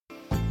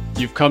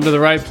You've come to the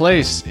right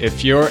place.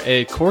 If you're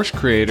a course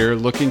creator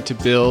looking to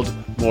build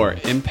more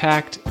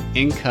impact,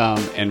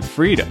 income, and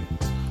freedom,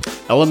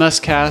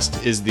 LMS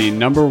Cast is the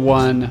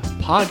 #1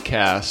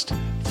 podcast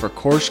for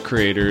course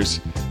creators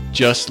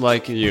just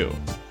like you.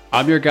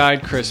 I'm your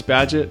guide, Chris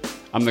Badgett.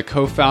 I'm the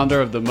co-founder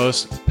of the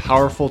most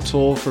powerful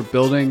tool for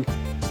building,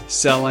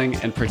 selling,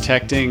 and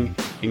protecting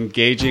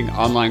engaging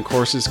online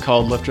courses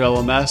called Lifter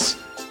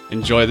LMS.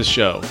 Enjoy the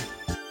show.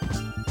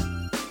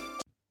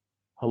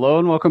 Hello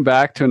and welcome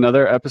back to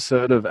another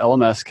episode of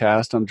LMS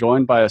Cast. I'm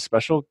joined by a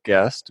special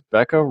guest,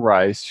 Beka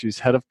Rice. She's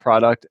head of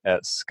product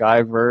at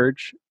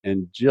SkyVerge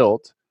and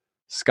Jilt.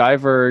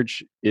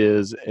 SkyVerge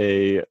is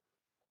a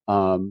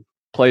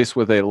place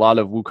with a lot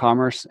of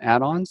WooCommerce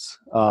add-ons,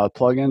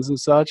 plugins and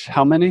such.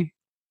 How many?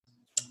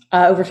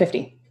 Over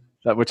 50.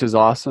 Which is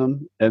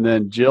awesome. And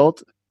then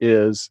Jilt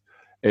is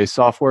a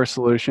software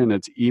solution.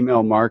 It's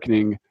email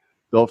marketing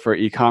built for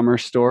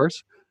e-commerce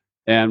stores.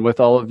 And with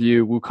all of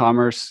you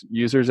WooCommerce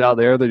users out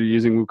there that are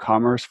using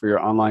WooCommerce for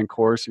your online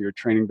course or your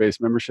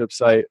training-based membership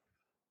site,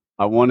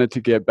 I wanted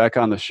to get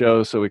Beka on the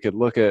show so we could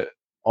look at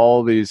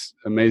all these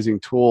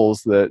amazing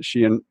tools that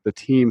she and the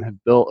team have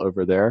built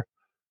over there.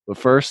 But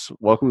first,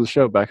 welcome to the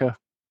show, Beka.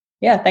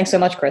 Yeah, thanks so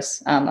much,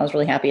 Chris. I was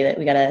really happy that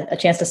we got a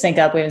chance to sync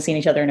up. We haven't seen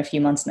each other in a few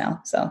months now,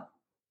 so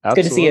it's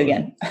good to see you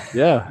again.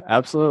 Yeah,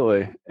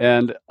 absolutely.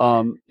 And,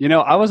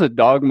 I was a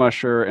dog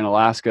musher in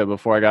Alaska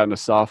before I got into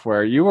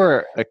software. You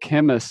were a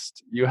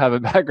chemist. You have a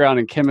background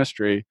in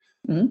chemistry.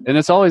 Mm-hmm. And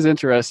it's always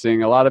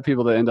interesting. A lot of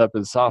people that end up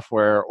in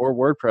software or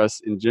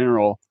WordPress in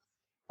general,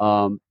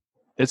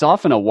 it's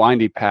often a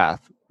windy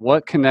path.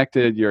 What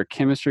connected your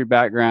chemistry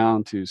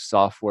background to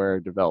software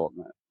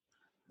development?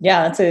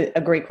 Yeah, that's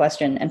a great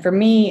question. And for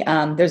me,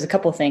 there's a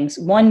couple of things.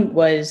 One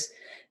was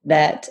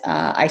that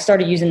I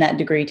started using that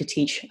degree to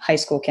teach high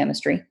school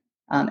chemistry.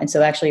 And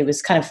so actually it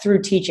was kind of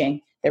through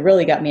teaching that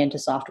really got me into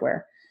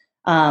software.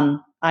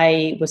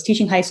 I was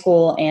teaching high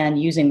school and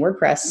using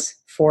WordPress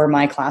for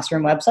my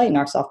classroom website and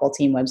our softball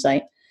team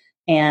website.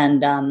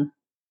 And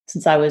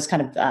since I was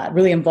kind of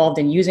really involved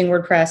in using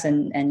WordPress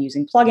and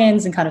using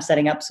plugins and kind of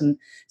setting up some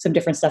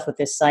different stuff with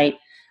this site,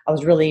 I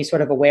was really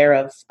sort of aware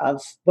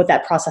of what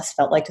that process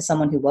felt like to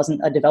someone who wasn't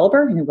a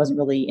developer and who wasn't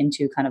really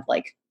into kind of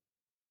like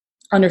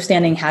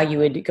understanding how you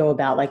would go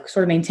about like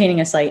sort of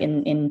maintaining a site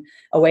in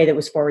a way that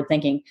was forward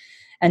thinking.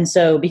 And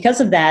so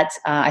because of that,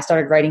 I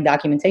started writing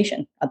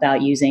documentation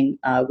about using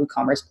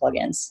WooCommerce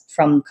plugins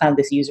from kind of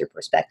this user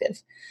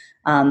perspective.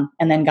 And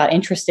then got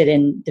interested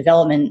in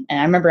development. And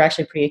I remember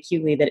actually pretty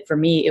acutely that for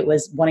me, it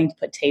was wanting to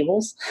put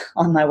tables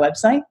on my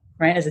website,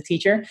 right, as a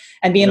teacher,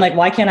 and being like,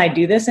 why can't I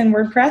do this in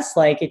WordPress?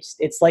 Like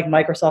it's like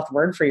Microsoft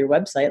Word for your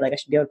website. Like I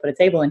should be able to put a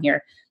table in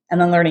here.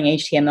 And then learning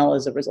HTML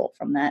as a result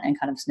from that and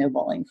kind of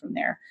snowballing from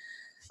there.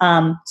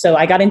 So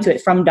I got into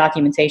it from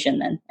documentation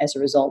then as a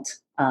result,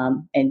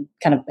 and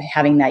kind of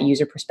having that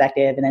user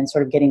perspective and then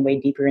sort of getting way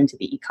deeper into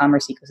the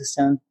e-commerce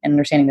ecosystem and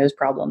understanding those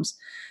problems.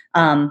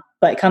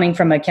 But coming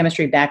from a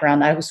chemistry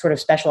background, I was sort of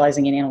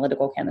specializing in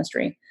analytical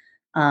chemistry.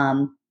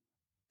 And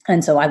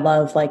so I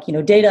love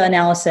data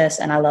analysis,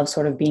 and I love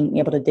sort of being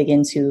able to dig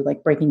into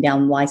like breaking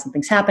down why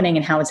something's happening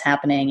and how it's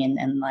happening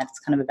and let's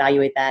kind of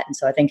evaluate that. And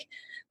so I think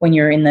when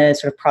you're in the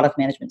sort of product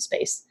management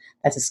space,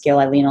 that's a skill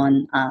I lean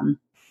on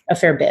a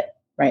fair bit,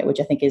 right? Which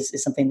I think is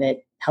something that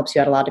helps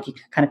you out a lot if you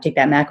kind of take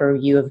that macro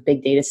view of a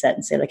big data set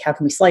and say like, how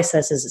can we slice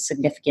this? Is it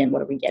significant?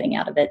 What are we getting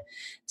out of it?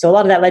 So a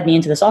lot of that led me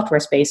into the software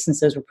space since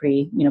those were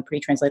pretty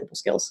translatable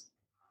skills.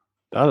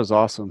 That is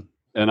awesome.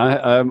 And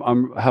I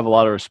have a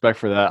lot of respect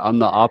for that. I'm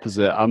the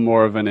opposite. I'm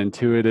more of an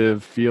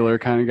intuitive feeler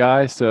kind of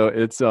guy. So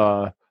it's,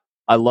 I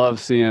love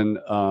seeing,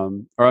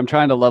 or I'm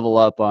trying to level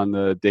up on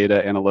the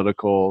data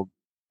analytical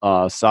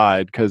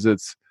side because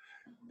it's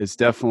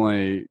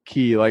definitely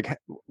key. Like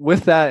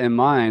with that in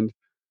mind,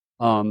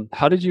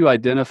 how did you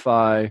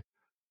identify,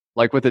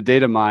 like with the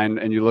data mine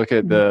and you look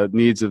at the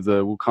needs of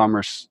the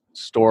WooCommerce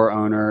store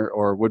owner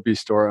or would-be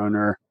store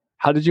owner,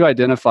 how did you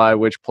identify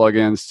which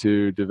plugins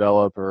to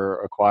develop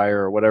or acquire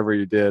or whatever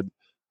you did?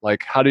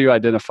 Like, how do you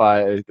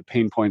identify the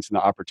pain points and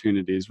the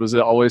opportunities? Was it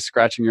always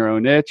scratching your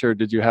own itch or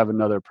did you have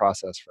another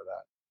process for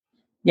that?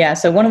 Yeah.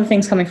 So one of the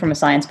things coming from a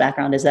science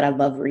background is that I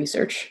love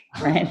research,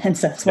 right? And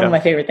so it's one of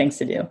my favorite things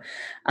to do.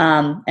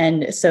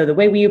 And so the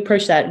way we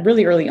approached that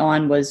really early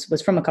on was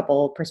from a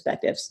couple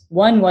perspectives.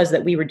 One was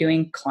that we were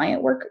doing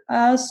client work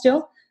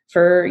still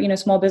for,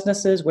 small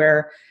businesses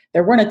where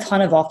there weren't a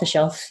ton of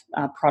off-the-shelf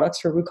products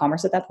for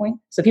WooCommerce at that point.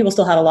 So people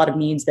still had a lot of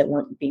needs that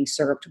weren't being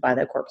served by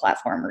the core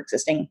platform or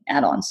existing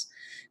add-ons.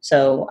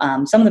 So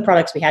some of the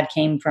products we had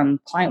came from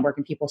client work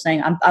and people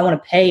saying, I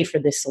want to pay for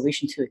this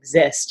solution to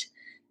exist.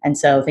 And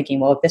so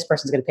thinking, well, if this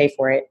person's going to pay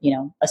for it,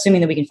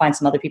 assuming that we can find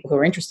some other people who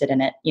are interested in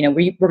it,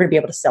 we're going to be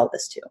able to sell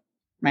this too,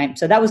 right?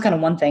 So that was kind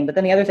of one thing. But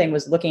then the other thing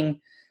was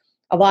looking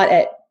a lot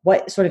at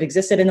what sort of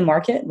existed in the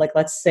market. Like,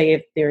 let's say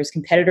if there's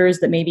competitors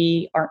that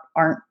maybe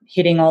aren't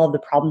hitting all of the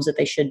problems that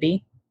they should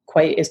be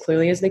quite as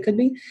clearly as they could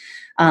be,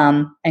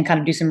 and kind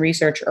of do some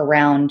research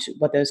around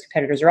what those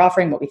competitors are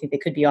offering, what we think they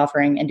could be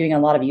offering, and doing a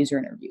lot of user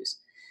interviews.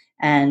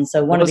 And so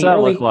What one of does the that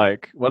look early,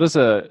 like? What does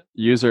a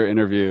user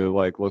interview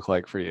look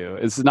like for you?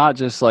 It's not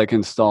just like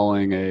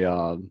installing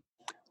a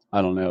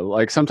I don't know.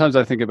 Like sometimes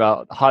I think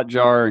about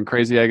Hotjar and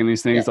Crazy Egg and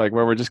these yeah. things like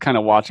where we're just kind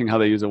of watching how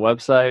they use a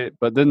website,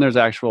 but then there's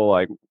actual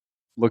like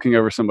looking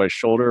over somebody's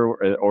shoulder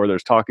or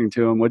there's talking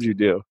to them. What'd you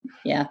do?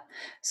 Yeah.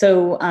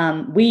 So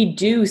we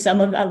do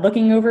some of that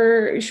looking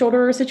over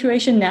shoulder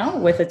situation now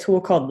with a tool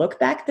called Look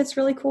Back that's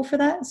really cool for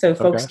that. So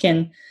folks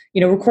Okay.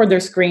 can, record their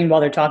screen while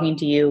they're talking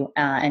to you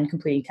and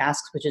completing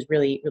tasks, which is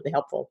really, really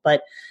helpful.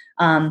 But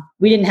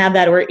we didn't have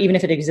that, or even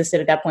if it existed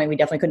at that point, we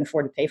definitely couldn't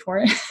afford to pay for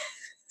it.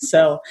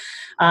 So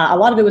a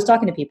lot of it was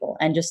talking to people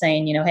and just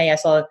saying, hey, I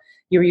saw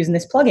you were using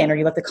this plugin, or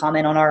you left a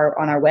comment on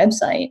our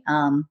website,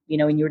 and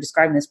you were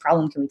describing this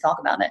problem. Can we talk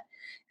about it?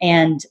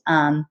 And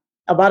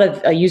a lot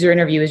of a user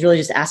interview is really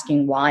just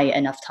asking why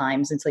enough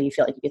times until you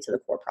feel like you get to the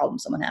core problem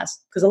someone has.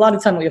 Because a lot of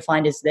the time what you'll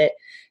find is that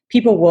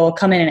people will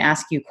come in and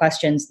ask you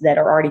questions that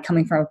are already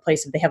coming from a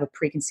place that they have a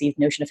preconceived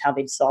notion of how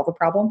they'd solve a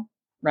problem,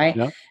 right?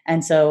 Yeah.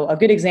 And so a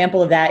good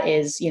example of that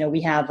is,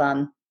 we have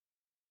a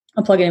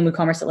plugin in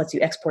WooCommerce that lets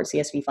you export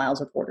CSV files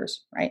with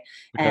orders, right?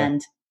 Okay.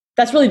 And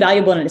that's really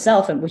valuable in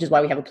itself, and which is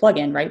why we have a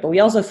plugin, right? But we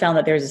also found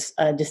that there's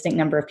a distinct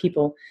number of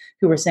people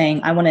who were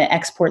saying, I want to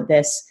export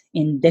this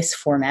in this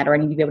format, or I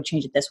need to be able to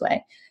change it this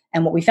way.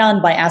 And what we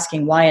found by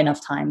asking why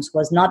enough times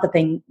was not that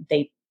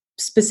they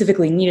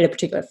specifically needed a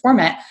particular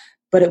format,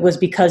 but it was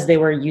because they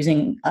were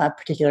using a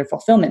particular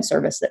fulfillment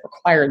service that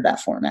required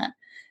that format.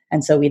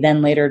 And so we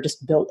then later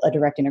just built a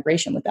direct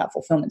integration with that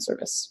fulfillment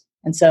service.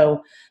 And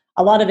so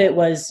a lot of it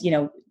was,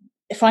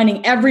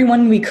 finding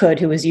everyone we could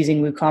who was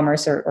using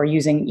WooCommerce or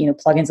using,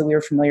 plugins that we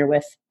were familiar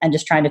with, and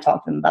just trying to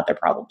talk to them about their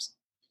problems.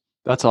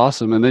 That's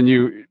awesome. And then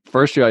you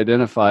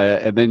identify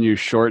it and then you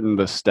shorten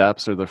the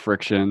steps or the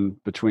friction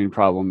between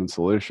problem and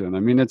solution.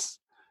 I mean, it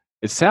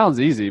sounds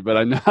easy, but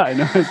I know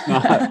it's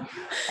not.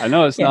 I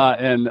know it's Yeah.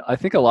 not. And I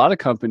think a lot of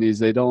companies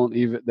they don't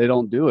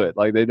do it.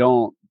 Like they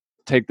don't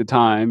take the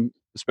time,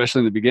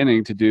 especially in the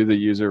beginning, to do the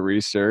user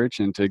research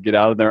and to get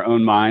out of their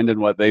own mind and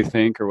what they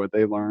think or what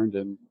they learned.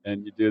 And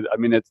you do. I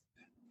mean,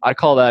 I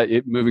call that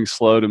it moving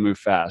slow to move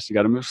fast. You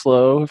got to move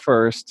slow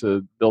first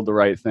to build the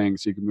right thing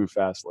so you can move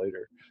fast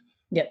later.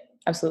 Yep,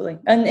 absolutely.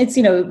 And it's,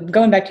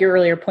 going back to your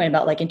earlier point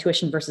about like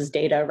intuition versus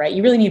data, right?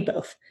 You really need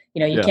both.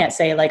 You Yeah. can't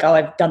say like, oh,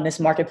 I've done this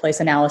marketplace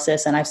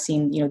analysis and I've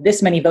seen,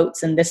 this many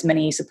votes and this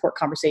many support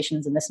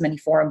conversations and this many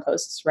forum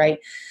posts, right?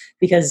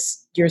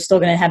 Because you're still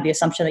going to have the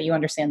assumption that you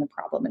understand the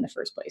problem in the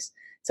first place.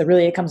 So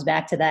really it comes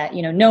back to that,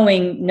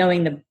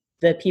 knowing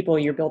the people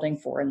you're building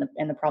for and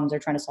the problems they're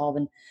trying to solve,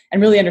 and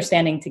really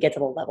understanding to get to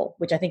the level,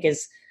 which I think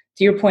is,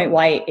 to your point,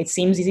 why it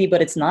seems easy,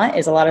 but it's not,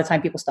 is a lot of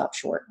time people stop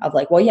short of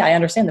like, well, yeah, I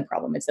understand the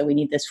problem. It's that we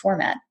need this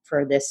format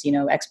for this,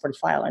 exported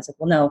file. And it's like,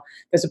 well, no,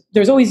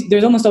 there's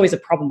almost always a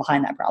problem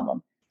behind that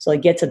problem. So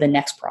like get to the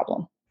next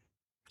problem.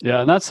 Yeah,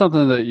 and that's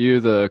something that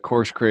you, the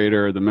course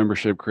creator, the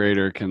membership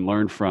creator, can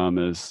learn from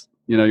is,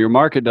 your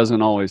market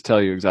doesn't always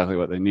tell you exactly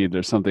what they need.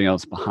 There's something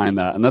else behind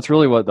that. And that's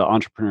really what the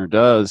entrepreneur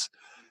does.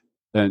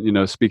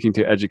 And, speaking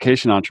to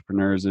education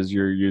entrepreneurs is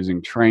you're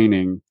using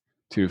training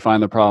to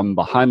find the problem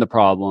behind the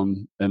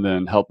problem and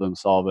then help them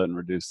solve it and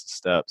reduce the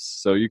steps.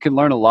 So you can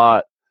learn a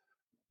lot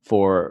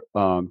for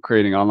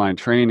creating online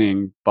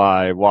training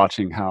by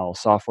watching how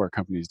software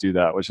companies do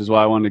that, which is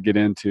why I wanted to get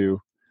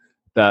into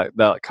that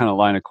kind of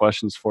line of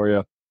questions for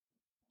you.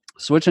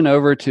 Switching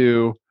over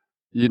to,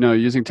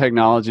 using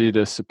technology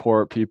to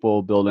support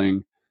people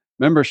building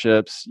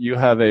memberships, you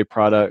have a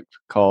product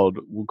called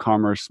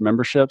WooCommerce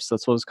Memberships.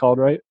 That's what it's called,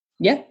 right?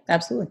 Yeah,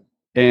 absolutely.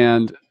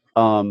 And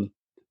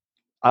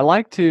I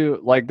like to,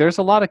 like, there's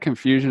a lot of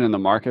confusion in the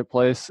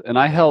marketplace. And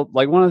I help,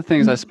 like, one of the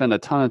things I spend a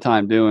ton of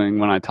time doing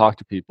when I talk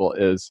to people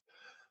is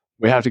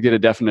we have to get a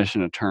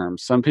definition of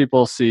terms. Some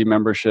people see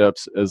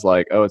memberships as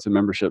like, oh, it's a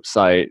membership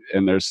site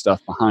and there's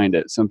stuff behind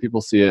it. Some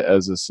people see it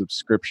as a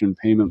subscription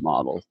payment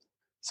model.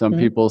 Some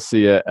Mm-hmm. people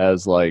see it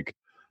as like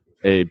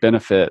a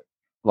benefit,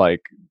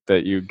 like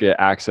that you get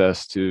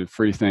access to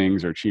free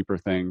things or cheaper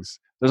things.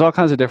 There's all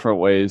kinds of different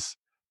ways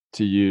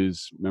to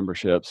use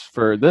memberships.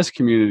 For this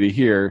community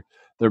here,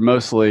 they're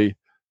mostly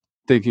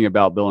thinking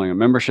about building a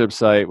membership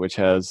site, which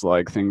has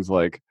like things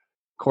like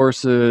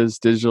courses,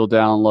 digital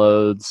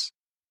downloads,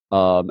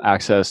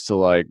 access to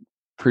like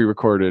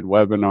pre-recorded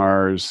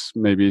webinars,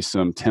 maybe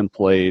some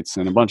templates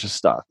and a bunch of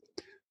stuff.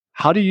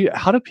 How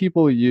do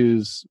people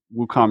use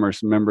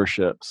WooCommerce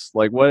memberships?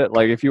 Like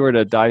if you were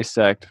to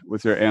dissect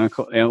with your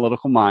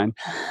analytical mind,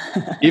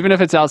 even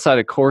if it's outside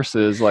of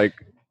courses, like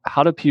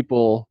how do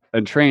people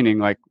and training,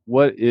 like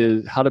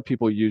how do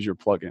people use your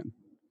plugin?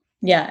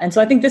 Yeah. And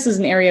so I think this is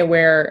an area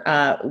where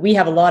we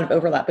have a lot of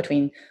overlap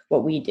between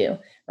what we do,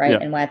 right? Yeah.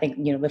 And why I think,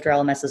 Lifter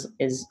LMS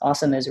is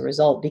awesome as a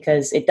result,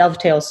 because it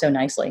dovetails so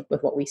nicely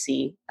with what we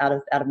see out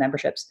of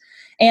memberships.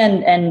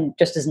 And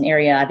just as an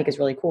area I think is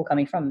really cool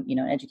coming from, an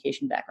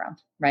education background,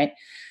 right?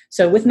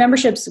 So with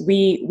memberships,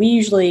 we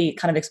usually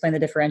kind of explain the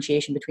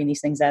differentiation between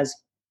these things as,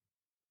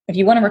 if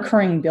you want a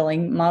recurring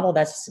billing model,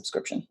 that's a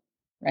subscription,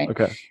 right?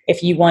 Okay.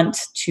 If you want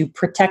to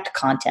protect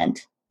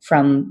content,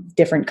 from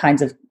different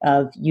kinds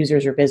of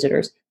users or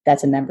visitors,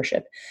 that's a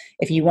membership.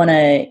 If you want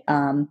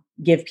to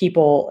give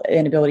people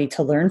an ability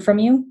to learn from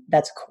you,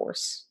 that's a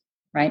course,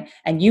 right?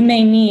 And you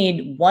may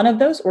need one of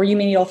those, or you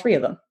may need all three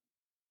of them,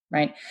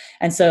 right?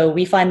 And so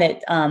we find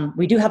that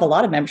we do have a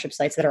lot of membership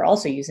sites that are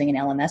also using an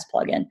LMS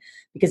plugin,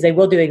 because they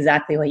will do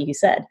exactly what you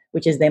said,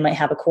 which is they might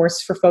have a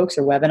course for folks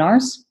or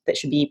webinars that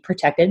should be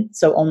protected,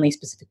 so only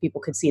specific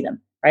people could see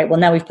them, right? Well,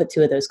 now we've put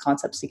two of those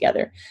concepts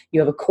together. You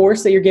have a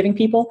course that you're giving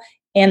people,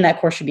 and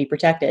that course should be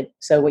protected.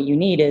 So what you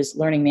need is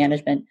learning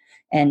management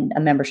and a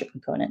membership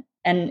component.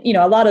 And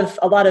a lot of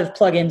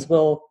plugins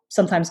will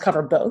sometimes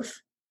cover both,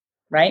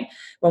 right?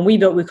 When we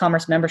built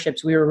WooCommerce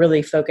memberships, we were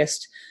really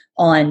focused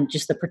on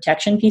just the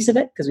protection piece of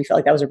it, because we felt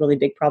like that was a really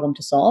big problem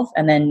to solve.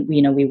 And then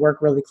we work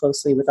really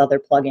closely with other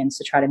plugins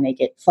to try to make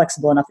it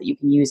flexible enough that you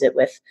can use it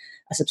with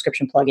a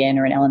subscription plugin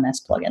or an LMS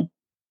plugin.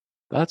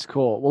 That's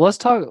cool. Well, let's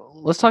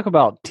talk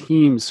about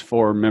teams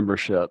for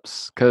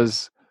memberships,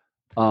 because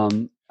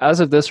as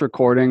of this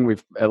recording,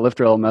 we've at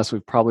Lifter LMS,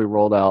 we've probably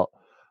rolled out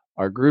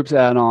our groups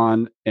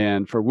add-on,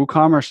 and for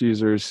WooCommerce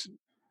users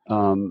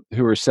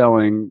who are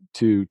selling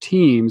to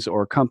teams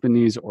or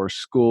companies or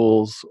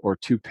schools or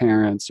to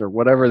parents or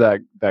whatever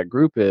that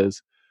group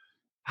is,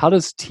 how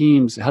does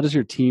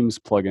your Teams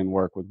plugin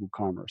work with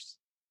WooCommerce?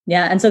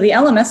 Yeah, and so the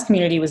LMS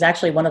community was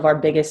actually one of our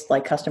biggest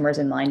customers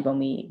in mind when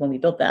we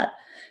built that.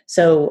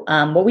 So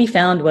what we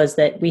found was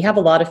that we have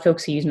a lot of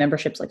folks who use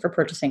memberships for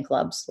purchasing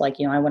clubs.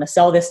 I want to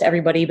sell this to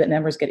everybody, but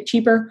members get it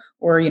cheaper,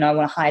 or I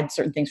want to hide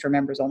certain things for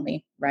members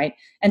only, right?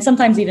 And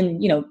sometimes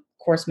even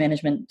course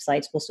management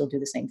sites will still do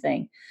the same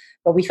thing.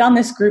 But we found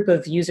this group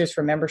of users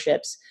for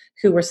memberships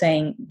who were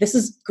saying, this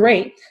is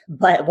great,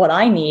 but what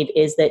I need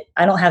is that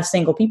I don't have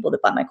single people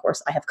that buy my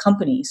course. I have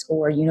companies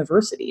or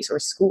universities or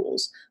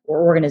schools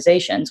or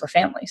organizations or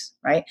families,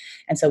 right?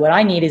 And so what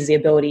I need is the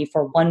ability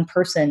for one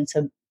person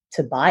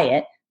to buy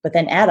it, but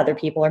then add other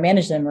people or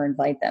manage them or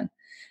invite them,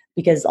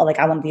 because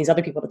I want these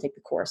other people to take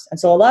the course.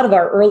 And so a lot of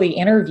our early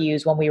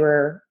interviews when we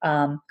were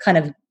kind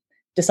of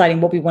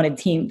deciding what we wanted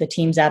the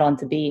Teams add-on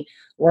to be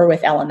were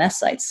with LMS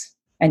sites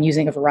and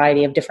using a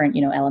variety of different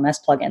LMS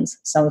plugins,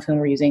 some of whom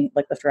were using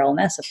Lifter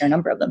LMS, a fair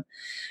number of them.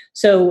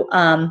 So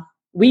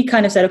we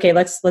kind of said, okay,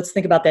 let's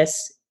think about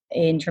this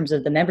in terms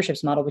of the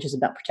memberships model, which is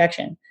about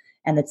protection.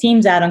 And the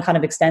Teams add-on kind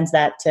of extends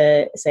that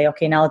to say,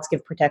 okay, now let's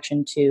give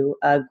protection to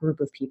a group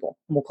of people,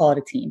 and we'll call it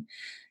a team.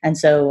 And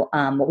so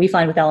what we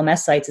find with LMS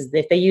sites is that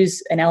if they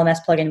use an LMS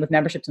plugin with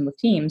memberships and with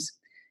teams,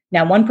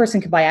 now one person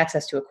can buy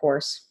access to a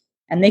course,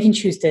 and they can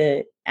choose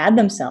to add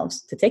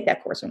themselves to take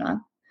that course or not,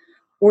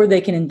 or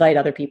they can invite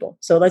other people.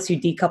 So it lets you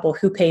decouple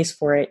who pays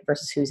for it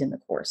versus who's in the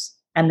course.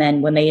 And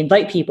then when they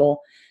invite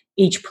people,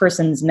 each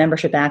person's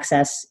membership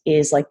access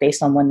is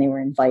based on when they were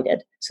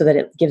invited, so that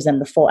it gives them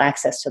the full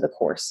access to the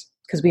course.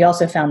 Because we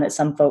also found that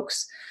some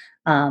folks,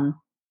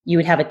 you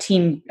would have a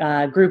team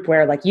group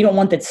where you don't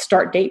want the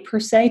start date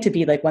per se to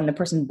be when the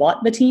person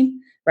bought the team,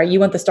 right? You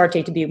want the start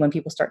date to be when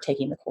people start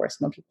taking the course,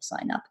 when people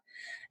sign up.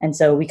 And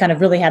so we kind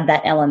of really had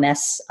that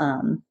LMS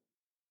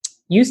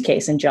use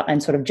case and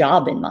sort of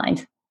job in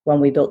mind when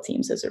we built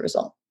Teams as a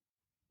result.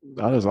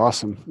 That is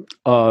awesome.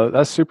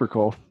 That's super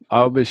cool.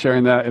 I'll be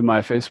sharing that in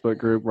my Facebook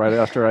group right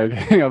after I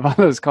hang up on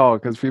this call,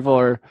 because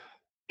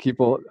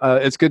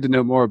it's good to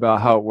know more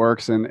about how it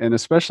works. And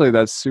especially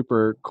that's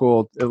super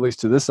cool, at least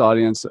to this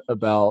audience,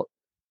 about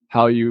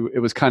how it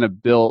was kind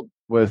of built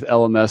with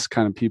LMS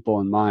kind of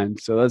people in mind.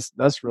 So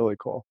that's really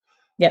cool.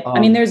 Yeah,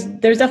 I mean, there's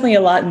definitely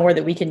a lot more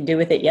that we can do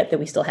with it yet that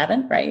we still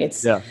haven't, right?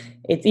 It's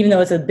even though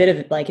it's a bit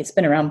of it's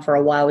been around for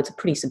a while, it's a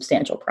pretty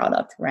substantial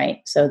product,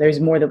 right? So there's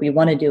more that we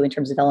want to do in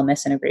terms of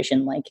LMS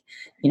integration,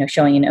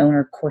 showing an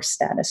owner course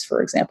status,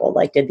 for example.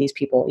 Did these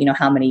people,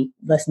 how many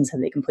lessons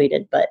have they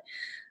completed? But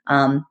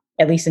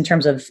at least in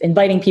terms of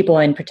inviting people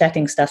and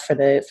protecting stuff for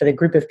the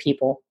group of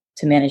people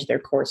to manage their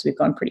course, we've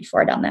gone pretty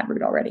far down that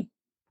route already.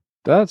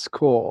 That's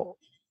cool.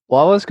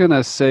 Well, I was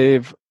gonna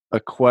save a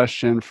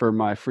question for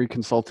my free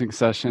consulting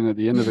session at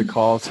the end of the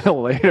call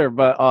till later,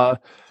 but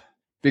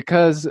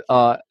because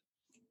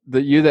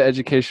the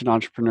education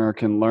entrepreneur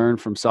can learn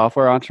from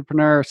software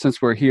entrepreneur, since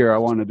we're here, I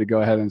wanted to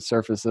go ahead and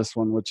surface this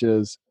one, which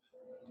is,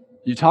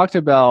 you talked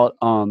about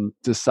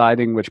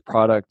deciding which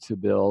product to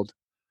build.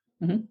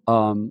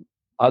 Mm-hmm.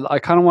 I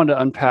kind of wanted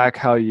to unpack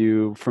how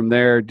you from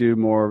there do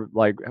more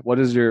what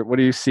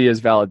do you see as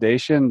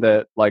validation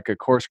that a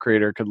course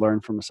creator could learn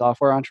from a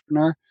software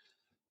entrepreneur?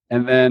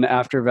 And then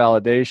after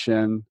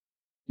validation,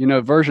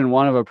 version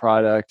 1 of a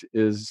product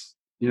is,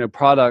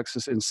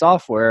 products in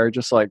software,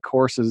 just like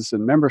courses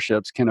and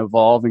memberships, can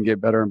evolve and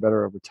get better and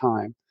better over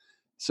time.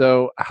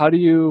 So how do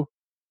you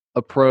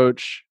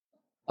approach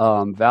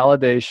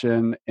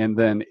validation and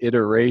then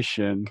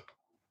iteration?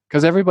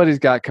 Because everybody's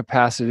got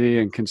capacity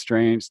and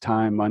constraints,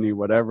 time, money,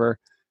 whatever,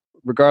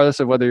 regardless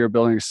of whether you're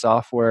building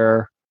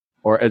software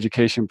or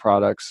education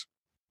products.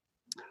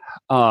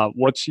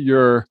 What's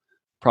your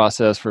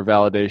process for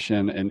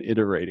validation and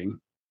iterating?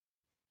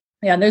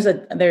 Yeah, and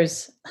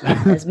there's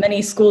as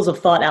many schools of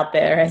thought out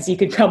there as you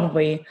could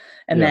probably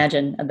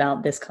imagine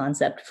about this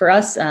concept. For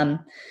us,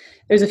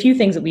 there's a few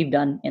things that we've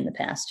done in the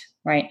past,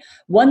 right?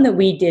 One that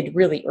we did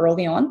really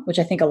early on, which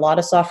I think a lot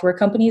of software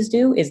companies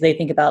do, is they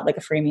think about like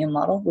a freemium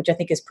model, which I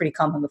think is pretty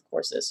common with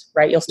courses,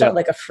 right? You'll start Yeah.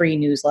 like a free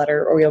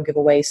newsletter, or you'll give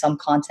away some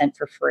content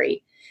for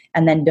free,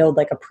 and then build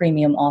like a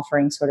premium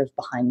offering sort of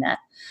behind that.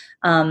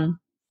 And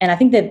I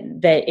think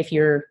that if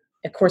you're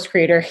a course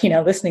creator,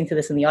 listening to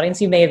this in the audience,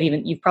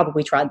 you've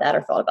probably tried that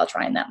or thought about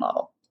trying that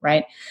model,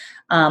 right?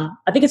 I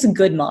think it's a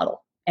good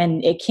model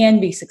and it can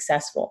be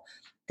successful.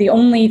 The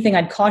only thing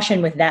I'd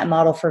caution with that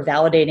model for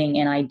validating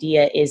an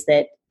idea is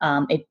that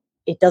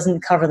it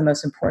doesn't cover the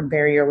most important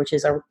barrier, which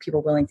is, are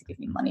people willing to give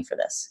me money for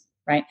this,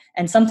 right?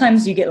 And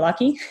sometimes you get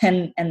lucky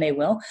and they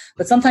will,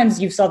 but sometimes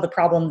you've solved the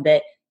problem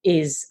that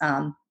is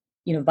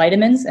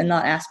vitamins and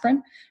not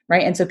aspirin,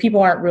 right? And so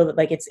people aren't really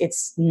like,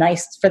 it's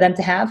nice for them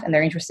to have and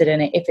they're interested in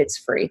it if it's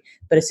free,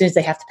 but as soon as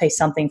they have to pay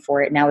something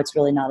for it, now it's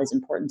really not as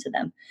important to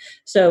them.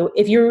 So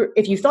if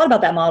you thought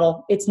about that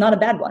model, it's not a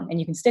bad one and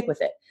you can stick with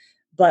it.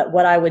 But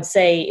what I would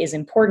say is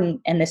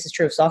important, and this is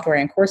true of software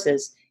and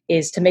courses,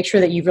 is to make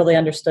sure that you've really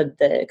understood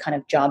the kind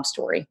of job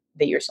story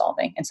that you're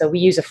solving. And so we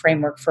use a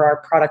framework for our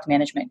product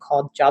management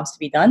called Jobs to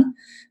be Done,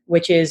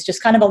 which is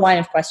just kind of a line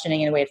of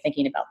questioning and a way of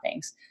thinking about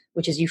things,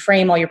 which is you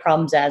frame all your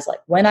problems as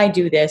like, when I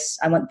do this,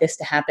 I want this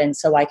to happen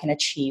so I can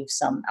achieve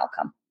some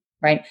outcome,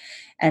 right?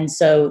 And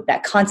so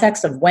that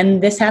context of when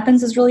this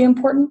happens is really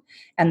important,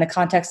 and the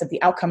context of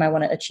the outcome I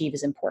want to achieve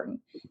is important.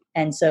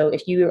 And so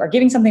if you are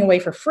giving something away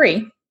for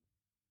free,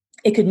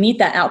 it could meet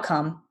that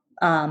outcome,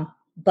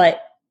 but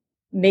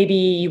maybe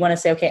you want to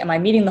say, okay, am I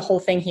meeting the whole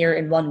thing here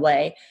in one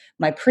way?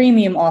 My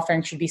premium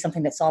offering should be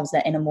something that solves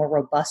that in a more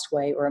robust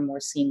way or a more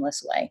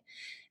seamless way.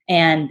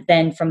 And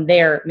then from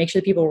there, make sure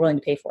that people are willing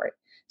to pay for it.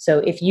 So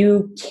if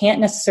you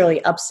can't necessarily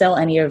upsell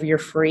any of your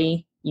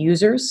free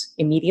users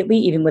immediately,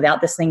 even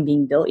without this thing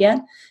being built yet,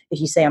 if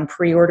you say I'm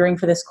pre-ordering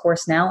for this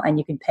course now and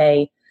you can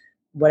pay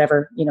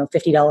whatever, $50,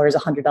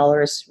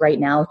 $100 right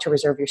now to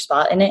reserve your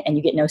spot in it and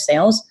you get no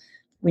sales,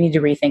 we need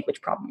to rethink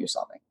which problem you're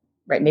solving,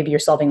 right? Maybe you're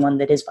solving one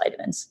that is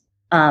vitamins.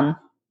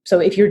 So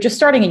if you're just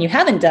starting and you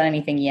haven't done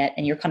anything yet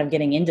and you're kind of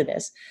getting into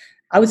this,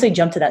 I would say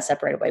jump to that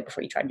step right away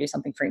before you try to do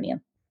something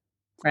freemium,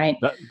 right?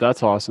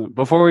 That's awesome.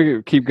 Before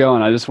we keep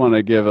going, I just want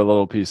to give a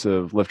little piece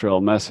of Lifter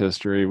LMS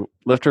history.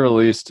 Lifter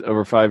released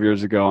over 5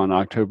 years ago on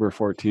October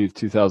 14th,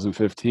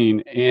 2015,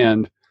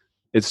 and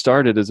it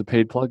started as a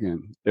paid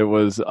plugin. It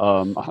was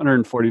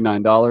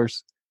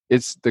 $149.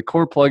 It's the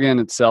core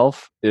plugin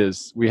itself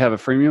is, we have a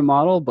freemium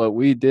model, but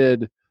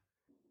it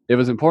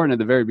was important at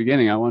the very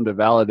beginning. I wanted to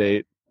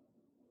validate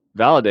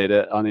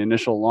it on the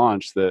initial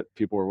launch that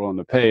people were willing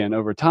to pay. And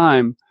over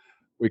time,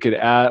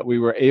 we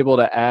were able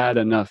to add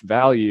enough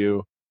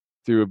value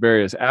through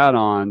various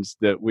add-ons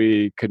that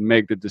we could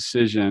make the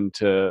decision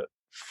to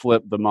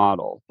flip the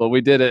model. But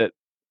we did it,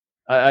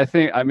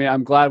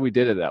 I'm glad we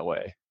did it that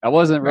way. I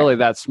wasn't really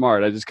that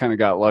smart. I just kind of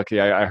got lucky.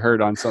 I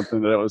heard on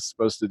something that it was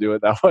supposed to do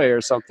it that way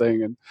or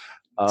something. And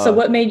so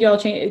what made y'all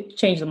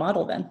change the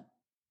model then?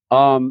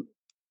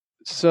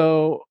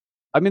 So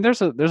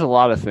there's a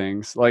lot of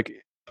things. Like,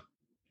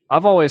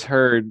 I've always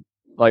heard,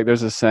 like,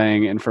 there's a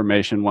saying,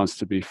 information wants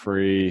to be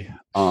free.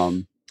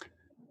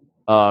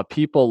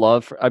 People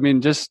love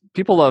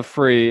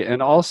free.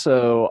 And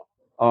also,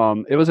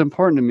 it was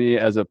important to me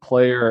as a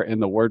player in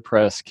the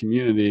WordPress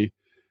community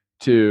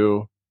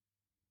to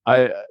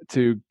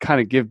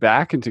kind of give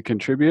back and to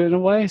contribute in a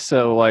way.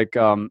 So like,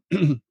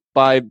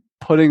 by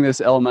putting this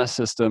LMS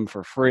system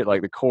for free,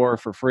 like the core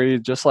for free,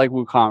 just like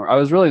WooCommerce, I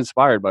was really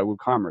inspired by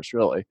WooCommerce,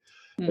 really.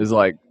 Is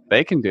like,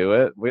 they can do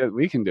it.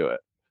 We can do it.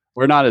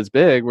 We're not as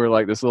big. We're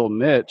like this little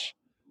niche,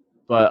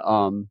 but,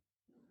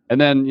 and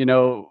then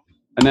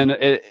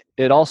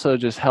it also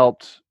just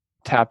helped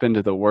tap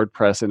into the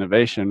WordPress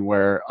innovation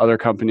where other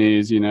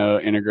companies,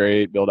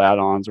 integrate, build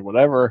add-ons or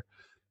whatever.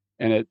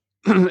 And it,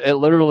 it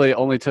literally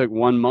only took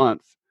 1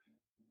 month.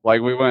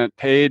 Like, we went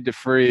paid to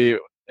free,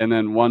 and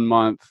then 1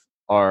 month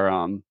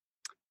our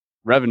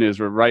revenues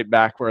were right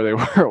back where they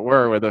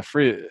were with a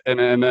free, and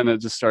then it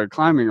just started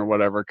climbing or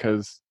whatever.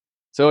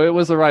 So it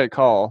was the right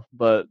call,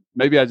 but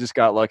maybe I just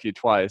got lucky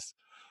twice.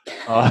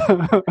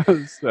 No,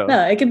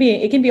 it can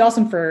be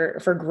awesome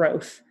for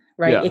growth,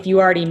 right? Yeah. If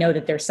you already know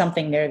that there's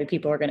something there that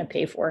people are going to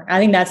pay for. I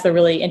think that's the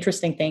really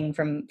interesting thing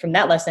from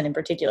that lesson in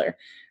particular,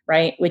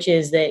 right? Which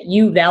is that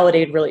you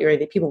validated really early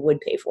that people would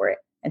pay for it.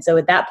 And so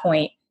at that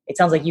point, it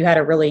sounds like you had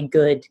a really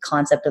good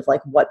concept of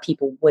like what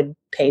people would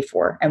pay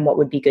for and what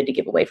would be good to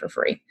give away for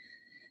free.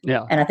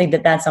 Yeah. And I think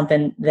that that's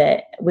something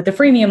that with the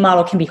freemium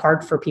model can be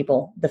hard for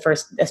people,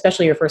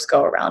 especially your first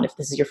go around. If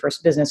this is your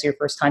first business or your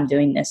first time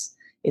doing this,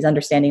 is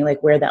understanding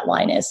like where that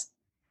line is.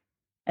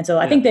 And so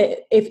I think that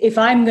if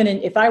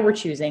I were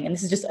choosing, and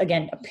this is just,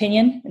 again,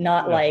 opinion,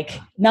 not like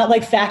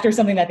fact or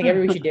something that I think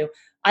everybody should do,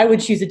 I would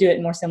choose to do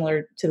it more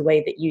similar to the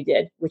way that you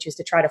did, which is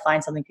to try to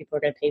find something people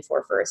are going to pay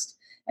for first.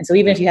 And so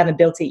even if you haven't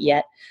built it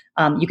yet,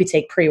 you could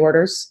take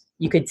pre-orders.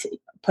 You could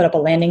put up a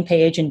landing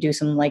page and do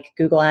some like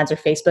Google ads or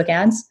Facebook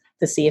ads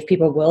to see if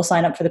people will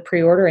sign up for the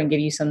pre-order and give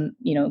you some,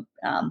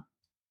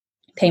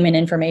 payment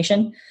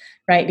information,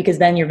 right? Because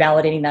then you're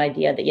validating that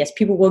idea that yes,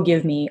 people will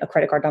give me a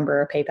credit card number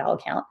or a PayPal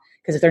account.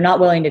 Because if they're not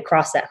willing to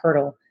cross that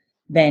hurdle,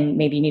 then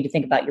maybe you need to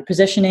think about your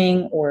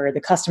positioning or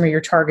the customer you're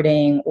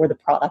targeting or the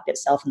product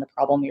itself and the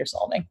problem you're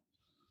solving.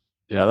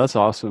 Yeah, that's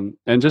awesome.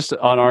 And just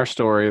on our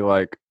story,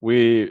 like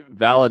we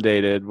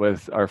validated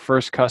with our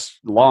first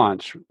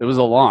launch. It was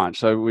a launch.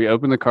 So we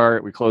opened the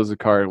cart, we closed the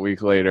cart a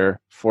week later,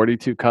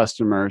 42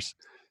 customers.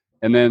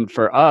 And then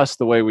for us,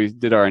 the way we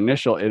did our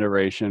initial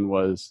iteration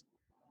was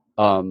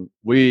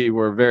we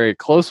were very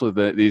close with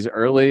these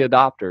early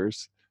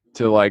adopters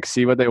to like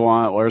see what they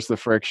want, where's the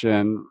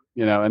friction,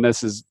 and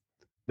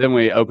then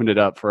we opened it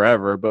up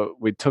forever, but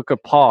we took a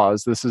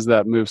pause. This is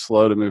that move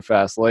slow to move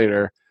fast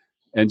later,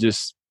 and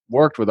just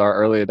worked with our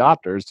early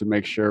adopters to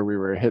make sure we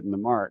were hitting the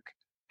mark.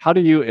 How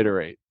do you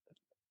iterate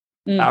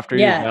after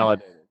you Yeah.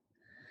 validate?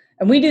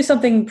 And we do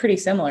something pretty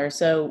similar.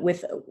 So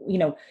with,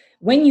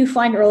 when you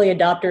find early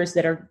adopters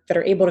that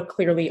are able to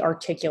clearly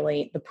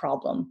articulate the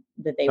problem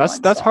that they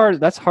want That's solved. hard.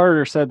 That's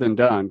harder said than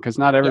done, because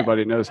not Yeah,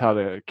 everybody knows how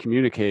to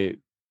communicate.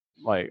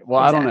 Like, well,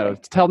 I don't know.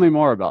 exactly. Tell me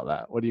more about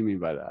that. What do you mean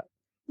by that?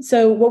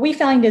 So what we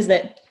find is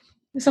that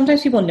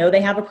sometimes people know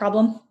they have a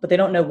problem, but they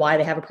don't know why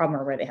they have a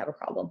problem or where they have a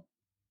problem,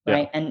 Yeah.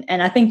 right?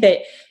 And I think that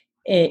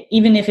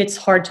even if it's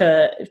hard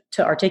to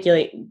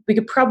articulate, we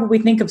could probably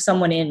think of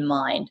someone in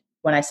mind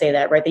when I say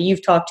that, right? That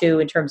you've talked to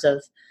in terms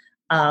of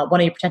one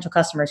of your potential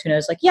customers who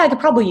knows, like, yeah, I could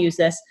probably use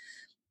this,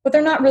 but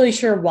they're not really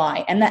sure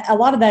why. And that a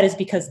lot of that is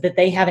because that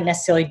they haven't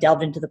necessarily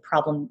delved into the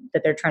problem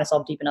that they're trying to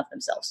solve deep enough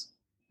themselves,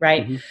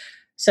 right? Mm-hmm.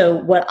 So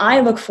what I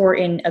look for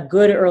in a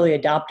good early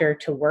adopter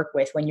to work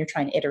with when you're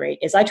trying to iterate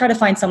is I try to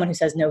find someone who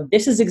says, no,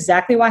 this is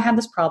exactly why I have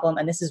this problem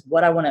and this is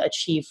what I want to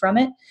achieve from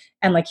it.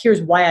 And like, here's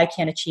why I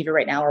can't achieve it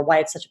right now or why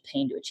it's such a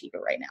pain to achieve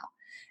it right now.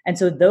 And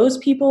so those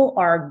people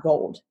are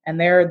gold, and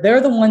they're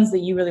the ones that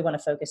you really want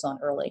to focus on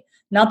early,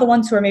 not the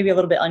ones who are maybe a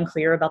little bit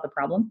unclear about the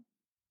problem,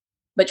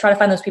 but try to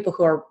find those people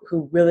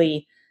who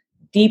really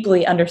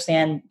deeply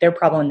understand their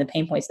problem and the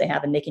pain points they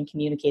have, and they can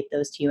communicate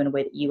those to you in a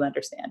way that you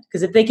understand.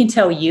 Because if they can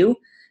tell you,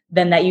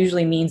 then that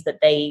usually means that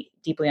they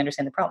deeply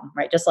understand the problem,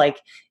 right? Just like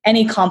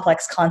any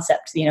complex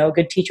concept, a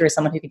good teacher is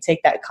someone who can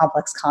take that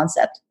complex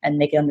concept and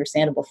make it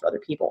understandable for other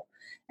people.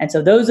 And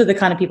so those are the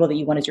kind of people that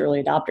you want as your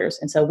early adopters.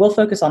 And so we'll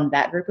focus on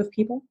that group of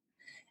people.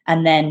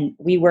 And then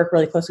we work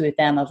really closely with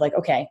them of like,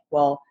 okay,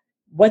 well,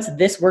 what's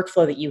this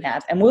workflow that you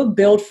have? And we'll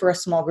build for a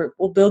small group.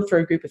 We'll build for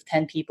a group of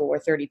 10 people or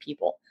 30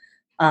 people.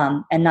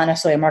 And not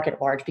necessarily a market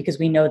at large, because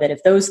we know that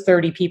if those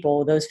 30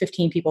 people, those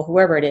 15 people,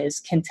 whoever it is,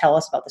 can tell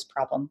us about this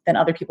problem, then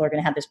other people are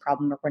going to have this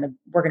problem.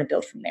 We're going to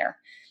build from there.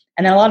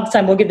 And then a lot of the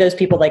time we'll give those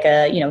people like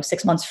a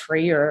 6 months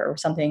free or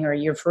something, or a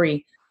year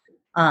free,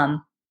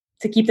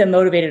 to keep them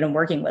motivated and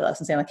working with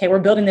us and saying like, hey, we're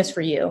building this for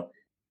you,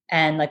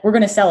 and like we're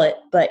going to sell it,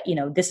 but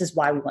this is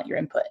why we want your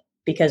input,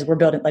 because we're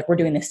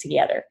doing this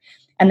together.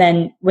 And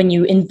then when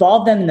you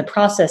involve them in the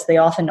process, they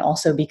often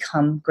also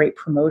become great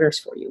promoters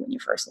for you when you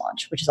first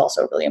launch, which is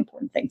also a really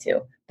important thing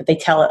too. But they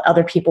tell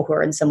other people who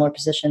are in similar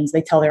positions,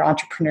 they tell their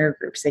entrepreneur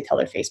groups, they tell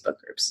their Facebook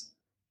groups.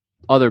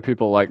 Other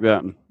people like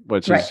them,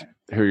 which right. is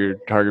who your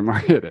target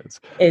market is.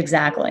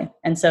 Exactly.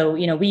 And so,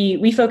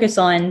 we focus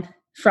on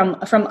from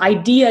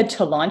idea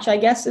to launch, I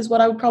guess, is what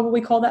I would probably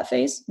call that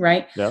phase,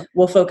 right? Yeah.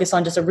 We'll focus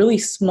on just a really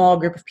small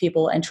group of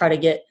people and try to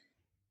get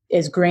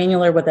as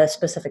granular with a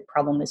specific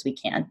problem as we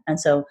can. And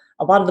so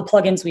a lot of the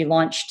plugins we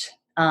launched,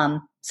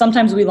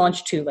 sometimes we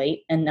launch too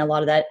late. And a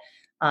lot of that,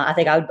 I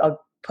think I would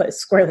put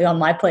squarely on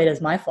my plate as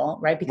my fault,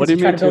 right? Because what do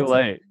you mean too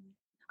late?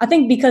 I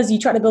think because you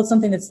try to build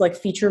something that's like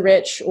feature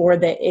rich, or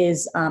that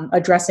is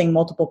addressing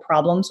multiple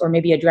problems, or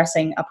maybe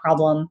addressing a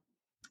problem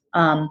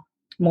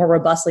more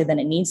robustly than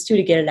it needs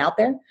to get it out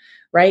there,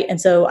 right?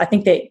 And so I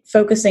think that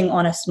focusing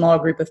on a small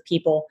group of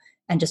people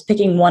and just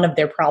picking one of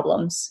their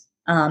problems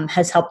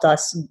has helped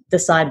us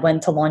decide when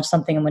to launch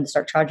something and when to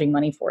start charging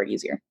money for it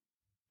easier.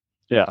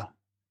 Yeah,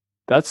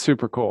 that's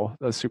super cool.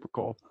 There's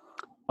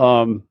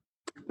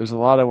a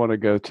lot I want to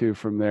go to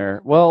from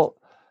there. Well,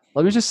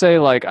 let me just say,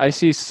 like, I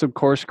see some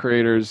course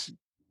creators,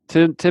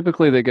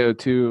 typically they go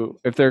to,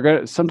 if they're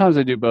good, sometimes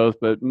they do both,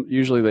 but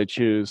usually they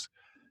choose.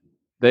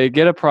 They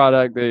get a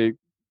product, they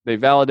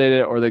validate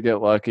it, or they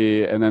get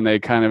lucky, and then they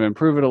kind of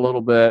improve it a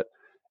little bit.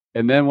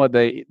 And then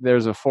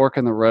there's a fork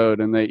in the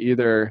road, and they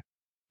either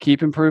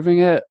keep improving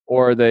it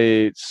or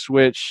they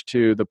switch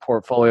to the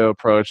portfolio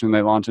approach and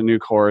they launch a new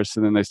course,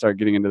 and then they start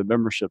getting into the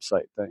membership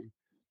site thing.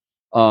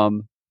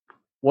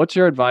 What's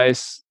your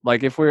advice?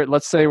 Like, if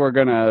let's say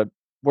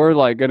we're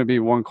like gonna be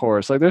one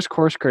course, like there's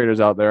course creators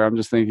out there. I'm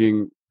just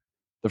thinking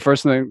the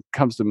first thing that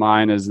comes to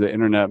mind is the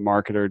internet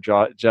marketer,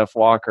 Jeff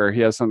Walker. He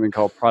has something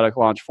called Product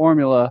Launch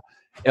Formula.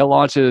 It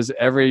launches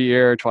every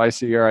year,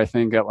 twice a year, I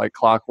think, at like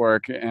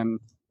clockwork. And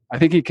I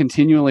think he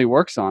continually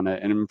works on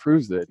it and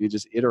improves it. He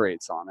just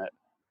iterates on it.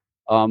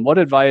 What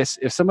advice,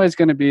 if somebody's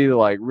going to be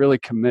like really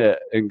commit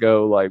and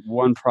go like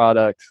one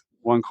product,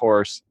 one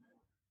course,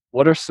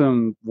 what are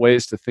some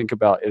ways to think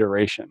about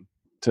iteration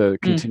to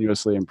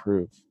continuously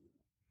improve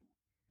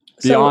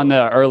beyond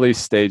the early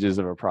stages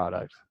of a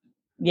product?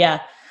 Yeah.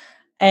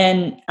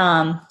 And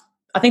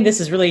I think this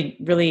is really,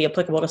 really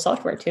applicable to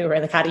software too,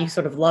 right? Like how do you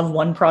sort of love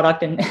one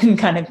product and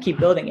kind of keep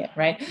building it,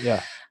 right?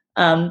 Yeah.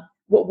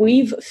 What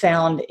we've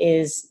found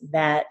is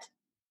that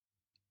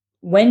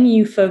when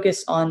you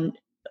focus on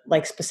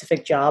like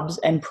specific jobs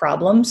and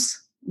problems,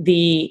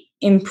 the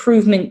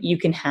improvement you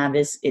can have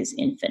is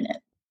infinite,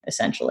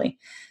 essentially.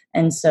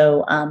 And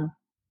so a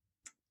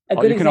Oh,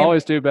 good you can example.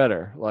 always do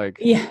better. Like,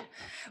 Yeah.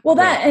 Well,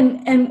 yeah. that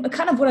and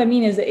kind of what I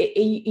mean is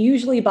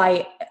usually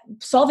by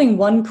solving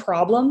one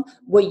problem,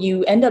 what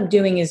you end up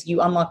doing is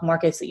you unlock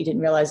markets that you didn't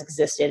realize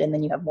existed, and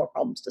then you have more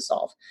problems to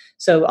solve.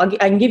 So I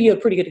can give you a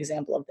pretty good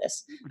example of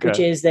this, which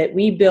Okay. is that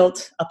we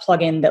built a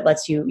plugin that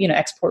lets you,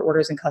 export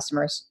orders and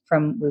customers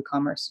from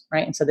WooCommerce,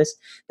 right? And so this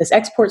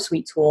export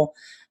suite tool,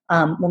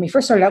 when we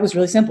first started out, was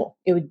really simple.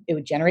 It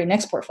would generate an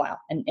export file,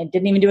 and it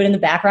didn't even do it in the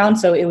background.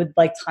 So it would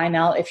like time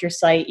out if your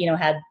site, It's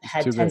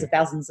had too tens big. of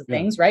thousands of Yeah.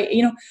 things, right?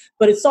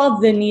 But it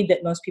solved the need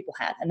that most people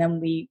had. And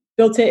then we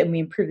built it and we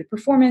improved the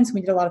performance. And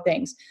we did a lot of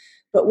things.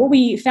 But what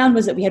we found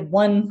was that we had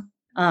one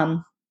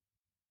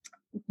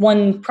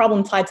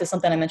problem tied to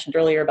something I mentioned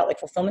earlier about like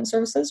fulfillment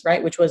services,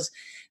 right? Which was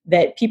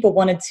that people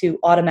wanted to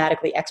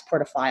automatically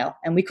export a file,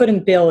 and we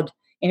couldn't build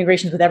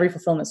integrations with every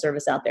fulfillment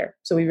service out there.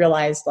 So we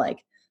realized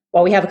like,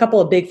 while we have a couple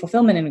of big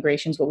fulfillment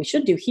integrations, what we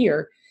should do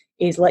here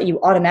is let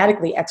you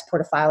automatically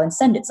export a file and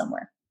send it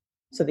somewhere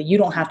so that you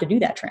don't have to do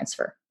that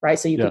transfer, right?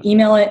 So you Yeah. could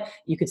email it,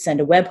 you could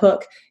send a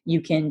webhook, you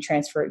can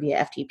transfer it via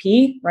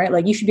FTP, right?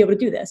 Like you should be able to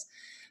do this.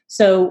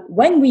 So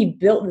when we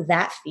built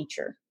that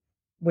feature,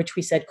 which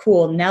we said,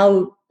 cool,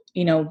 now,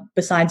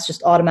 besides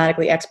just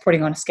automatically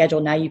exporting on a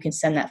schedule, now you can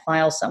send that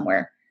file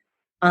somewhere.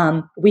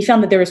 We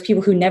found that there was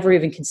people who never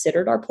even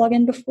considered our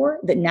plugin before,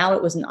 that now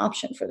it was an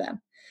option for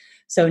them.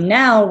 So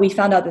now we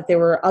found out that there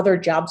were other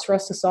jobs for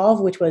us to solve,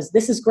 which was,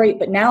 this is great,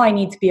 but now I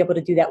need to be able to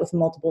do that with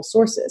multiple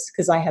sources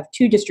because I have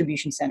 2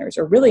 distribution centers,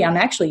 or really I'm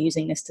actually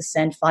using this to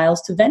send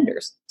files to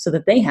vendors so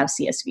that they have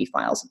CSV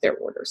files of their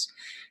orders,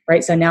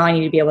 right? So now I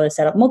need to be able to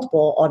set up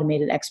multiple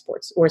automated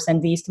exports or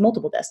send these to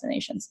multiple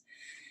destinations.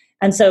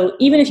 And so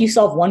even if you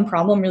solve one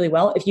problem really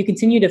well, if you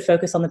continue to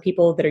focus on the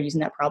people that are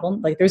using that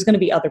problem, like there's going to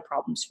be other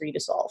problems for you to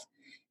solve.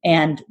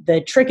 And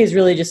the trick is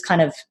really just kind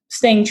of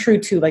staying true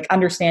to like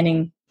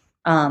understanding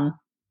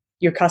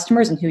your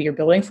customers and who you're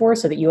building for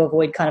so that you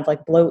avoid kind of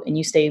like bloat and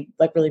you stay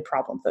like really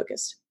problem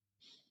focused.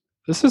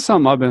 This is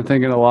something I've been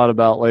thinking a lot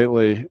about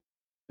lately,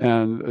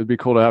 and it'd be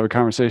cool to have a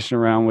conversation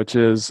around, which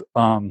is,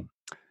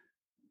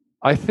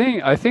 I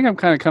think I'm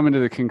kind of coming to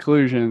the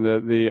conclusion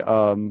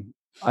that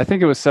I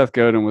think it was Seth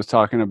Godin was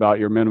talking about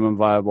your minimum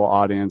viable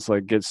audience,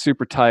 like get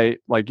super tight,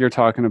 like you're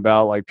talking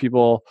about, like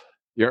people,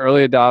 your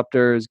early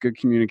adopters, good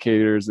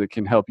communicators that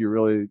can help you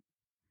really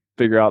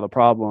figure out the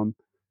problem.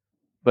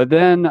 But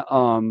then,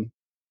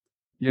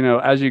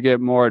 as you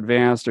get more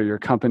advanced or your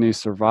company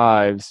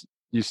survives,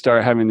 you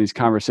start having these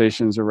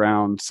conversations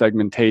around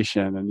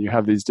segmentation, and you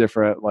have these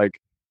different, like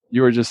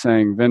you were just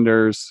saying,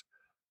 vendors,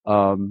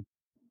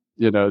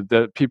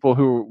 the people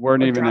who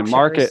weren't Or even in drop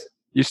market. shippers.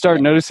 You start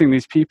Yeah. noticing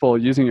these people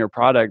using your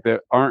product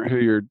that aren't who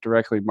you're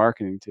directly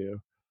marketing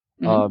to.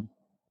 Mm-hmm.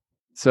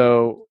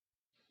 So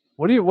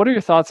what are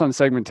your thoughts on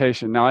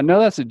segmentation? Now I know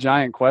that's a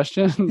giant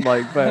question,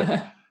 like,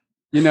 but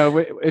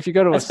if you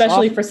go to a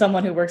Especially soft for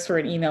someone who works for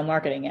an email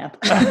marketing app.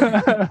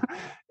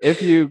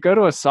 if you go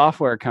to a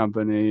software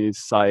company's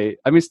site,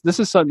 I mean, this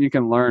is something you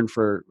can learn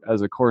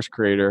as a course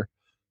creator.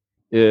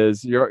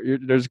 Is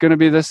there's going to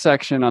be this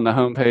section on the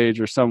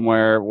homepage or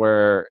somewhere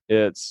where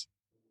it's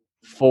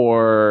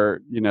for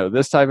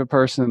this type of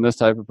person, this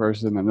type of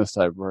person, and this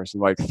type of person,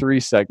 like 3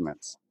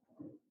 segments.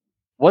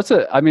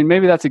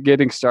 Maybe that's a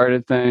getting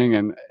started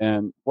thing,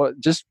 and what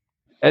just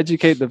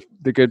educate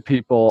the good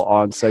people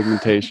on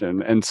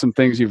segmentation and some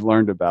things you've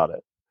learned about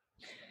it.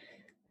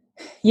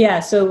 Yeah.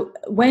 So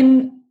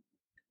when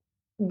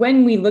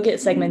we look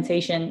at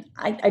segmentation,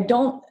 I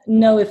don't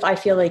know if I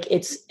feel like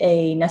it's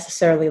a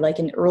necessarily like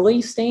an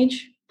early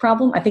stage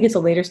problem. I think it's a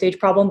later stage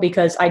problem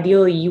because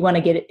ideally you want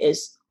to get it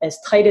as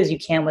tight as you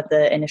can with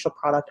the initial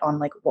product on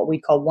like what we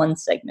call one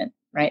segment,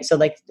 right? So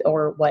like,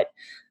 or what,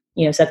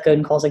 Seth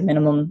Godin calls like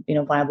minimum,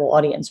 viable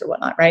audience or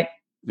whatnot, right?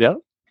 Yeah.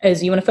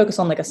 Is you want to focus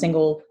on like a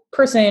single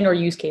person or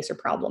use case or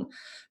problem.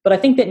 But I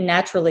think that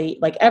naturally,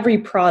 like every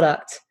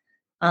product,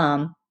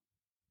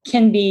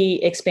 can be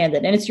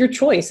expanded, and it's your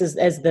choice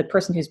as the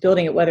person who's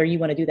building it whether you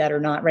want to do that or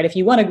not, right? If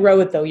you want to grow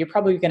it though, you're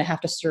probably going to have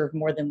to serve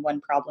more than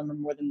one problem or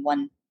more than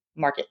one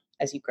market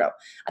as you grow.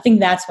 I think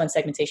that's when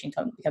segmentation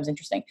becomes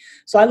interesting.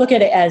 So I look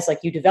at it as like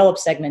you develop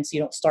segments, you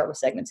don't start with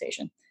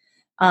segmentation.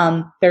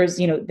 There's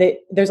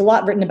a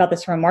lot written about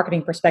this from a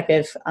marketing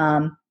perspective,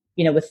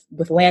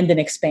 with land and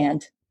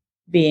expand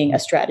being a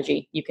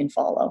strategy you can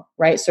follow,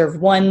 right?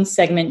 Serve one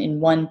segment in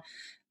one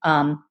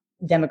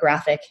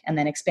demographic and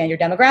then expand your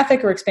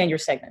demographic or expand your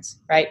segments,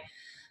 right?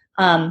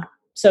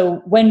 So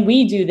when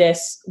we do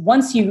this,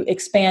 once you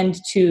expand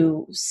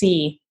to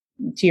see,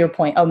 to your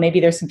point, oh, maybe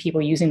there's some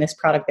people using this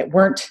product that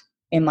weren't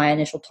in my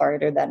initial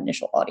target or that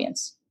initial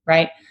audience,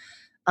 right?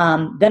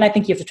 Then I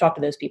think you have to talk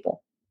to those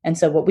people. And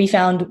so what we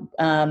found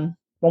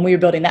when we were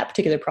building that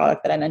particular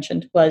product that I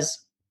mentioned was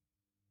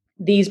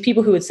these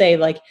people who would say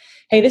like,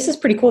 hey, this is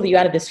pretty cool that you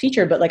added this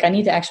feature, but like I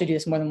need to actually do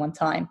this more than one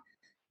time,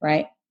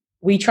 right?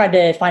 We tried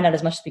to find out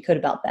as much as we could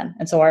about them.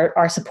 And so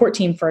our support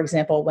team, for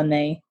example, when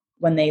they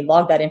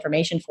log that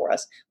information for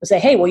us, would say,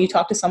 hey, will you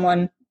talk to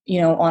someone,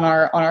 on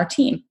our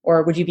team,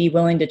 or would you be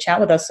willing to chat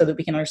with us so that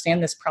we can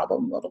understand this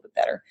problem a little bit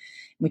better?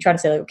 And we try to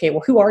say like, okay,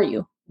 well, who are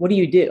you? What do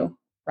you do?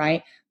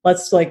 Right?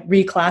 Let's like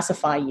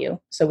reclassify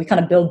you. So we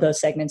kind of build those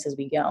segments as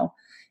we go.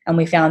 And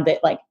we found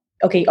that like,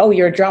 okay, oh,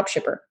 you're a drop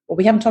shipper. Well,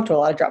 we haven't talked to a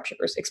lot of drop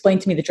shippers. Explain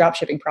to me the drop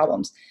shipping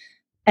problems.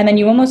 And then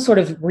you almost sort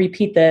of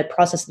repeat the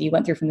process that you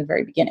went through from the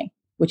very beginning,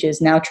 which is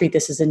now treat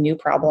this as a new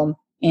problem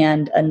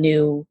and a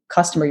new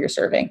customer you're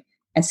serving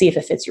and see if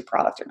it fits your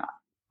product or not.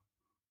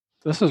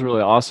 This is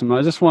really awesome.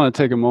 I just want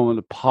to take a moment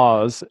to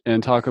pause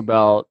and talk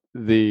about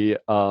the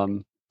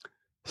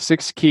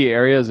 6 key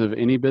areas of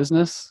any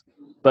business,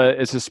 but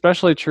it's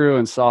especially true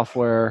in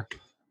software.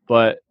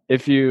 But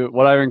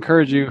what I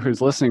encourage you who's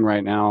listening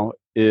right now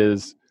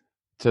is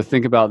to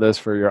think about this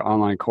for your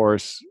online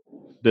course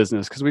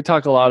business, because we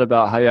talk a lot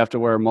about how you have to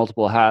wear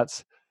multiple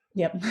hats.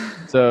 Yep.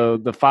 So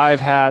the 5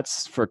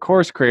 hats for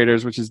course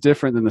creators, which is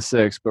different than the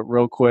 6, but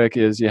real quick,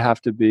 is you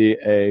have to be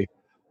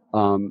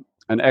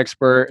an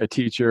expert, a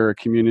teacher, a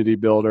community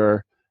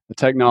builder, a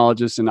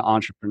technologist, and an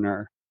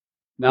entrepreneur.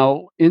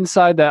 Now,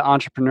 inside that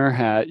entrepreneur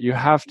hat, you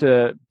have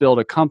to build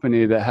a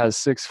company that has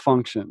 6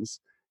 functions.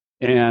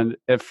 And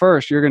at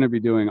first, you're going to be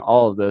doing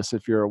all of this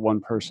if you're a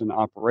one-person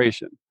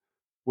operation,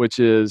 which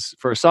is,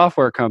 for a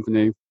software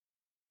company,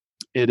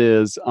 it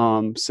is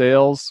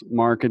sales,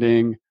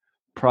 marketing,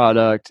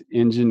 product,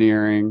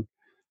 engineering,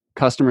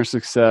 customer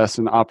success,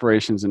 and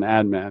operations and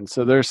admin.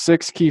 So there's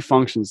 6 key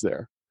functions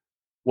there.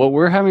 What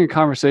we're having a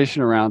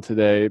conversation around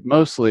today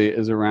mostly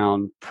is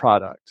around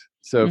product.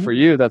 So for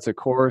you, that's a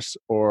course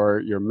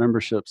or your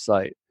membership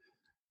site.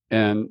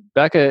 And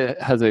Beka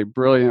has a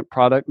brilliant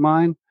product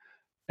mind.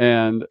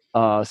 And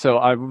so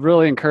I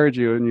really encourage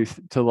you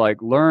to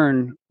like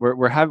learn.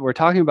 We're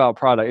talking about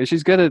product, and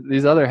she's good at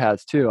these other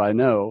hats too, I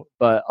know.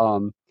 But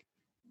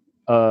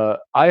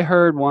I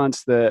heard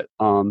once that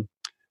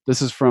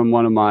this is from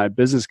one of my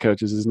business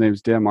coaches. His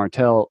name's Dan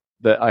Martell.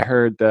 That I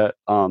heard that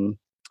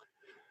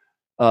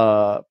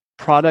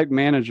product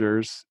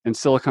managers in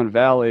Silicon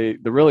Valley,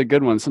 the really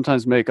good ones,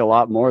 sometimes make a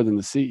lot more than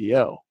the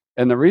CEO.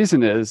 And the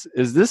reason is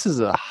this is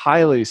a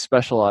highly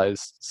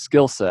specialized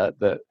skill set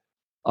that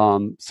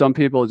some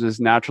people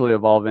just naturally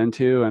evolve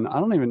into. And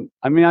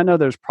I know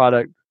there's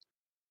product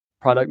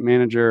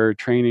manager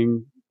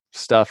training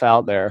stuff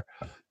out there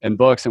and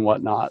books and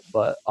whatnot,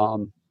 but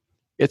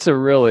it's a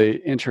really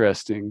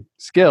interesting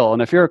skill.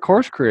 And if you're a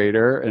course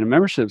creator and a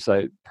membership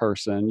site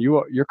person,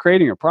 you're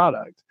creating a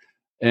product.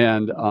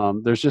 And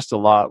there's just a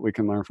lot we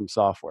can learn from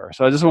software.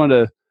 So I just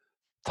wanted to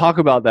talk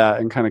about that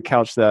and kind of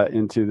couch that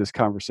into this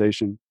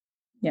conversation.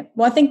 Yeah.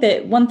 Well, I think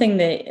that one thing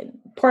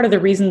that part of the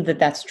reason that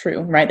that's true,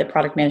 right, that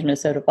product management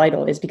is so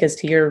vital is because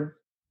to your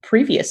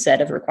previous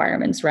set of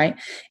requirements, right,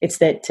 it's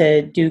that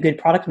to do good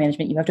product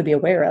management, you have to be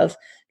aware of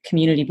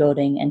community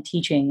building and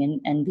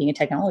teaching and being a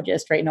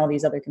technologist, right, and all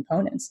these other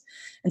components.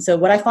 And so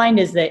what I find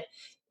is that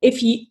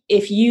if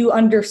you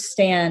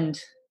understand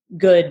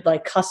good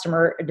like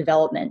customer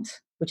development,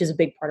 which is a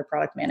big part of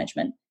product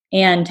management,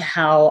 and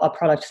how a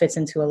product fits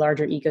into a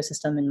larger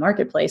ecosystem and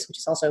marketplace, which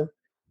is also,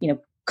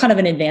 kind of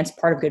an advanced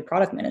part of good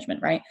product management,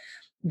 right?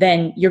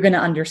 Then you're going to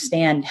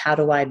understand, how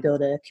do I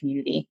build a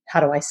community? How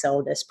do I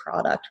sell this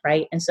product,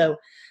 right? And so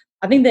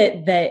I think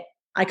that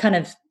I kind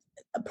of,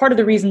 part of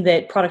the reason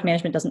that product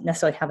management doesn't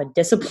necessarily have a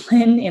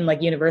discipline in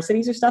like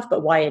universities or stuff,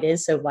 but why it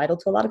is so vital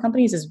to a lot of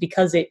companies is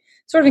because it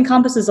sort of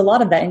encompasses a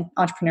lot of that in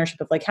entrepreneurship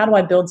of like, how do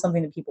I build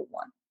something that people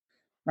want,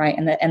 right?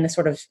 And the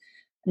sort of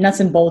nuts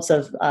and bolts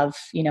of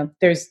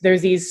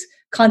there's these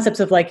concepts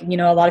of like,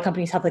 a lot of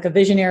companies have like a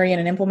visionary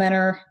and an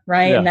implementer,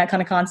 right? Yeah. And that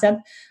kind of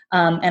concept.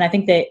 And I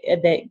think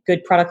that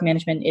good product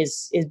management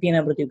is being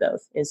able to do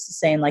both, is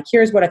saying like,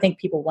 here's what I think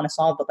people want to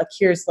solve, but like,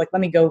 here's like, let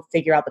me go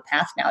figure out the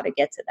path now to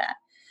get to that.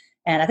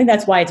 And I think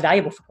that's why it's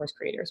valuable for course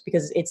creators,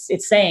 because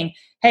it's saying,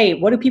 hey,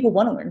 what do people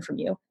want to learn from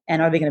you?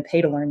 And are they going to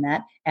pay to learn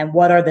that? And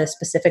what are the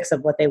specifics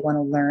of what they want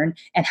to learn?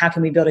 And how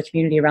can we build a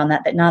community around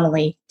that not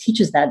only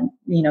teaches that,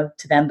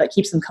 to them, but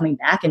keeps them coming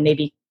back and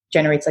maybe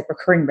generates like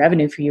recurring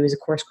revenue for you as a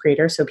course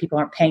creator. So people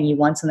aren't paying you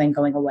once and then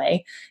going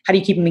away. How do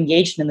you keep them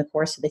engaged in the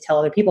course so they tell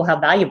other people how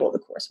valuable the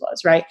course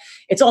was, right?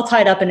 It's all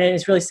tied up, and it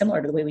is really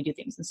similar to the way we do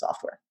things in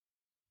software.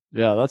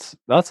 Yeah,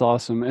 that's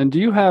awesome. And do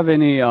you have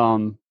any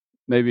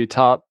maybe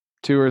top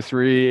 2 or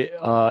 3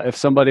 if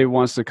somebody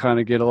wants to kind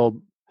of get a little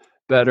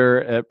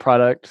better at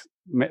product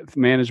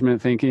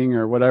management thinking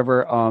or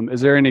whatever,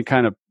 is there any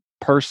kind of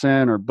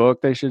person or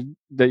book that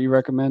you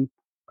recommend?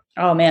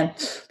 Oh man,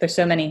 there's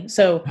so many.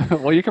 So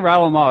well, you can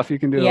rattle them off. You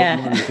can do yeah.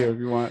 1 or 2 if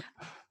you want.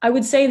 I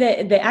would say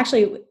that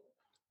actually,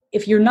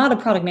 if you're not a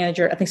product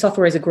manager, I think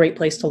software is a great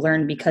place to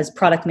learn, because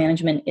product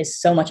management is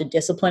so much a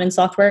discipline in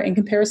software in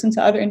comparison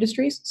to other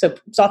industries. So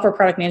software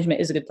product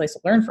management is a good place to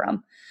learn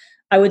from.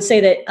 I would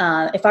say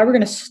that if I were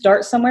going to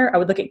start somewhere, I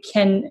would look at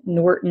Ken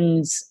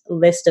Norton's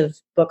list of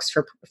books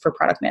for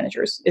product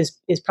managers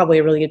is probably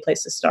a really good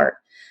place to start.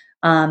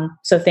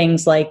 So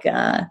things like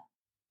I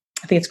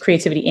think it's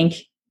Creativity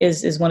Inc.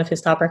 is one of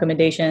his top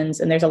recommendations,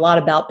 and there's a lot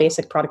about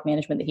basic product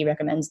management that he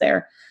recommends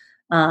there.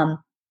 And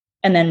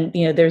then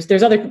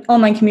there's other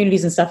online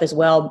communities and stuff as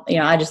well.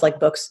 I just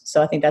like books,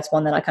 so I think that's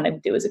one that I kind of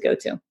do as a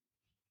go-to.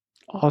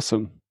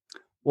 Awesome.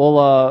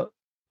 Well,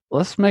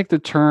 let's make the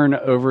turn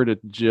over to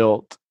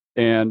Jilt.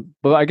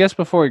 But I guess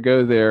before we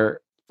go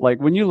there, like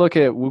when you look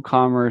at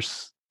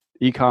WooCommerce,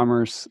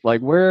 e-commerce,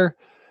 like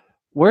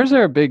where's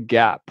there a big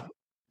gap,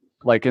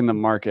 like in the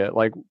market?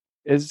 Like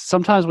is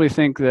sometimes we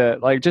think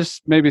that, like,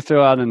 just maybe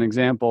throw out an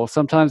example.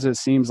 Sometimes it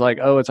seems like,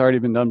 oh, it's already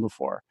been done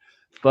before,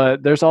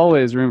 but there's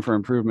always room for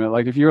improvement.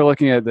 Like if you're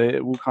looking at the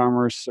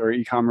WooCommerce or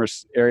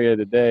e-commerce area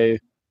today,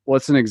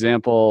 what's an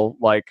example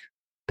like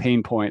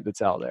pain point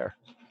that's out there?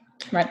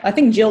 Right. I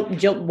think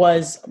Jilt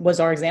was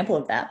our example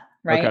of that.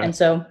 Right. Okay. And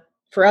so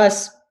for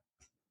us,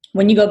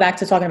 when you go back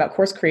to talking about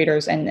course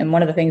creators, and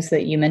one of the things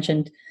that you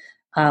mentioned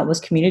was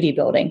community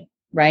building,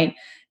 right?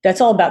 That's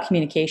all about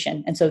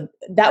communication. And so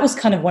that was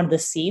kind of one of the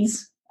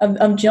seeds of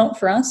Jilt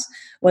for us.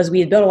 Was we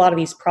had built a lot of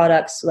these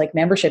products, like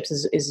memberships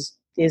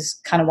is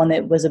kind of one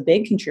that was a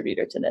big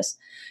contributor to this.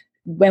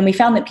 When we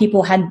found that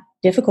people had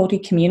difficulty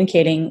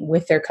communicating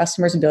with their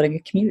customers and building a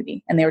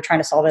community, and they were trying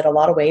to solve it a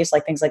lot of ways,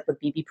 like things like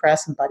with BB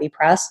Press and Buddy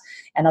Press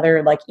and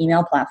other like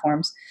email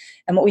platforms.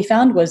 And what we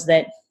found was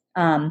that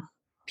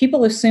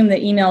people assume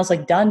that email is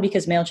like done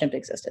because MailChimp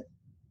existed,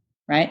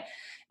 right?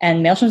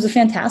 And MailChimp is a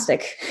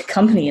fantastic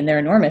company, and they're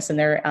enormous, and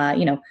they're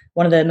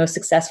one of the most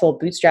successful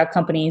bootstrap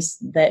companies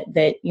that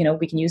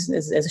we can use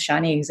as a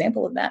shining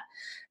example of that.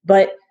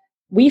 But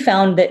we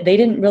found that they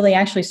didn't really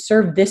actually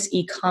serve this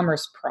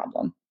e-commerce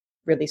problem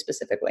really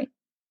specifically.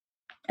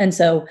 And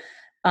so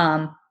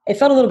it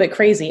felt a little bit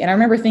crazy. And I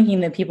remember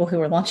thinking that people who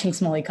were launching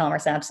small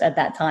e-commerce apps at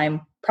that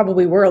time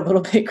probably were a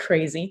little bit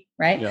crazy,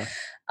 right?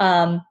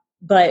 Yeah.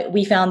 But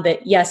we found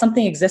that, yeah,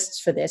 something exists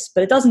for this,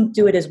 but it doesn't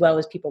do it as well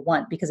as people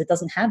want because it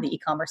doesn't have the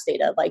e-commerce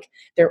data, like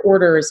their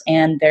orders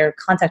and their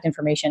contact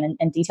information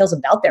and details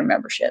about their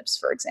memberships,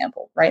 for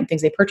example, right? And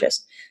things they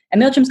purchased.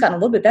 And MailChimp's gotten a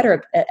little bit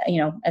better,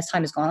 as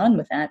time has gone on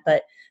with that.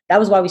 But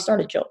that was why we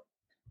started Jilt,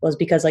 was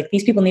because like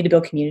these people need to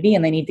build community,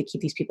 and they need to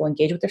keep these people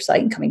engaged with their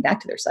site and coming back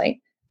to their site.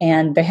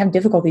 And they have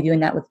difficulty doing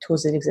that with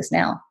tools that exist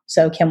now.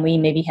 So can we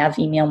maybe have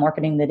email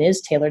marketing that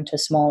is tailored to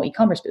small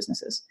e-commerce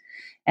businesses,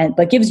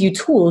 but gives you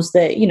tools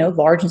that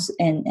large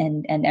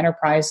and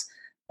enterprise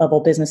level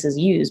businesses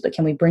use? But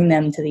can we bring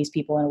them to these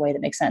people in a way that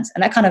makes sense?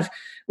 And that kind of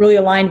really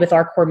aligned with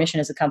our core mission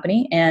as a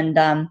company. And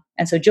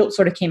so Jilt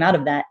sort of came out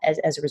of that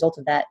as a result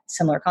of that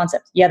similar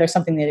concept. Yeah, there's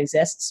something that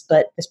exists,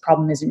 but this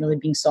problem isn't really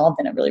being solved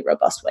in a really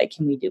robust way.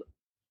 Can we do it?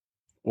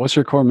 What's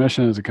your core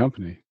mission as a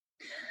company?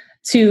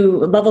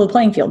 To level the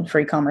playing field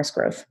for e-commerce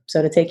growth.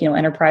 So to take,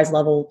 enterprise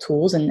level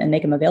tools and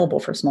make them available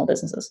for small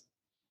businesses.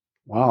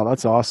 Wow,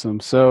 that's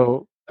awesome.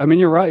 So, I mean,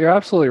 you're right. You're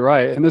absolutely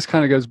right. And this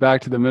kind of goes back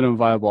to the minimum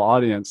viable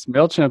audience.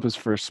 MailChimp is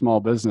for small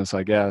business,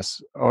 I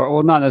guess, or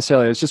well, not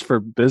necessarily. It's just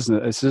for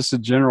business. It's just a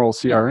general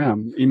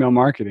CRM, email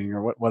marketing,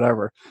 or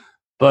whatever.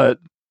 But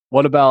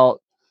what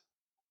about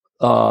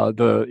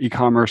the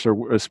e-commerce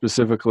or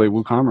specifically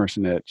WooCommerce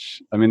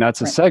niche? I mean,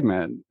 that's a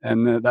segment,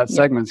 and that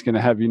segment's going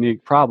to have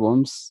unique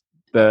problems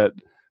that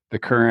the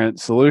current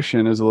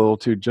solution is a little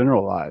too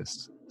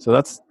generalized. So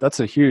that's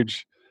a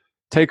huge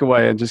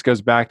takeaway, and just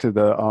goes back to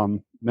the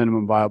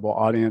minimum viable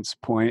audience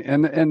point.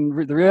 And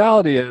the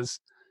reality is,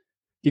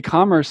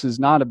 e-commerce is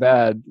not a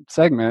bad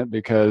segment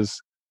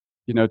because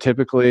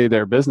typically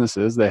they're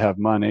businesses, they have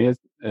money.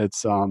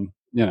 It's and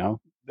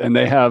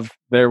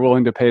they're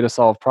willing to pay to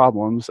solve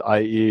problems,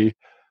 i.e.,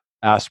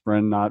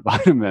 aspirin, not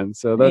vitamins.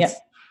 So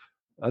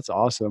that's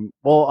awesome.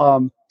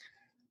 Well,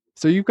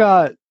 so you've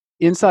got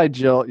inside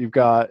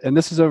Jilt, and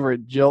this is over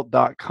at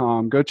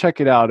jilt.com. Go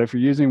check it out. If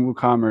you're using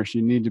WooCommerce,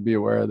 you need to be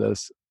aware of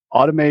this.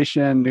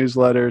 Automation,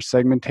 newsletters,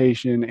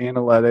 segmentation,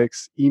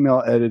 analytics,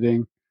 email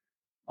editing.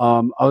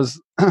 I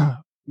was, let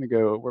me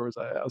go, where was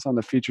I? I was on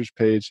the features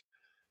page.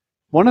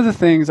 One of the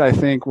things I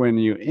think when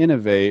you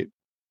innovate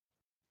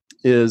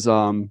is,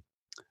 like,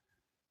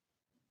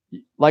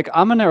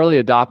 I'm an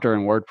early adopter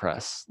in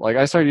WordPress. Like,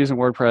 I started using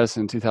WordPress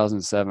in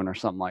 2007 or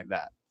something like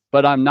that.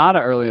 But I'm not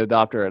an early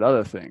adopter at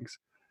other things.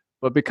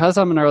 But because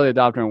I'm an early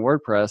adopter in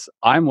WordPress,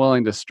 I'm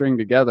willing to string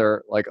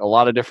together like a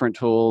lot of different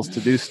tools to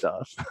do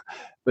stuff.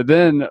 But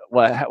then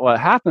what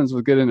happens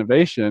with good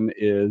innovation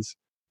is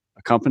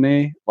a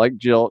company like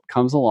Jilt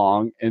comes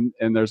along, and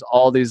there's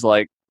all these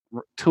like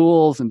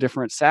tools and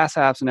different SaaS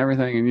apps and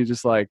everything. And you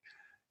just like,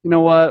 you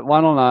know what?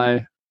 Why don't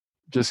I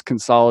just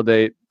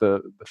consolidate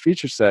the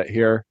feature set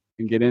here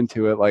and get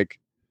into it? Like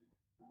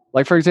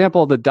for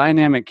example, the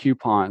dynamic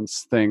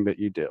coupons thing that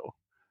you do.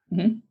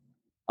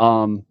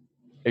 Mm-hmm.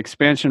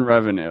 Expansion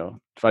revenue.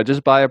 If I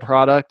just buy a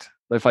product,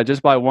 if I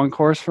just buy one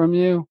course from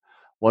you,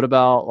 what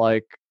about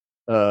like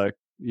a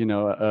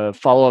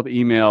follow-up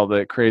email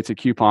that creates a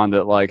coupon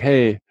that like,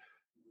 hey,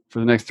 for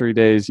the next 3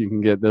 days, you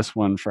can get this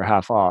one for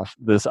half off,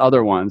 this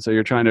other one. So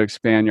you're trying to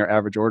expand your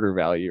average order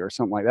value or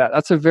something like that.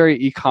 That's a very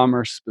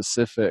e-commerce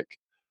specific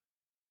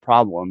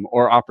problem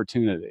or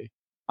opportunity.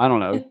 I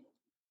don't know.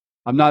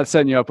 I'm not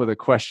setting you up with a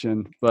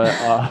question, but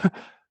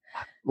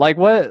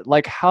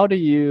how do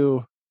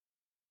you,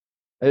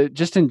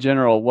 just in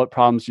general, what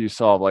problems do you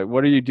solve? Like,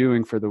 what are you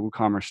doing for the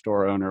WooCommerce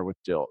store owner with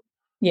Jilt?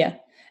 Yeah.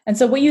 And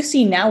so what you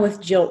see now with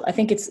Jilt, I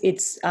think it's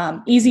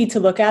easy to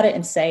look at it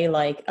and say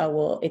like, oh,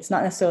 well, it's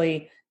not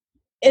necessarily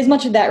as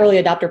much of that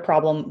early adopter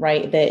problem,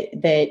 right?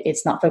 That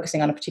it's not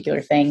focusing on a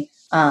particular thing.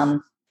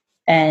 And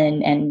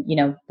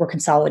we're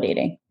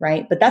consolidating,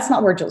 right? But that's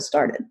not where Jilt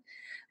started.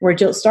 Where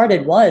Jilt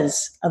started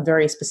was a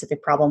very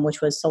specific problem,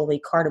 which was solely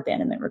cart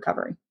abandonment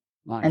recovery.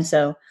 Nice. And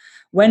so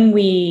when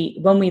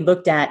we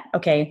looked at,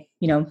 okay,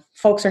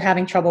 folks are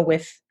having trouble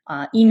with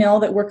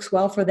email that works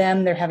well for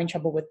them. They're having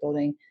trouble with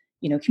building,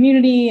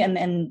 community,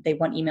 and they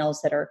want emails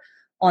that are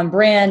on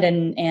brand,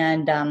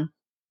 and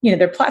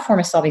their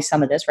platform is solving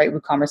some of this, right?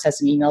 WooCommerce has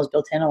some emails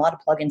built in. A lot of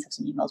plugins have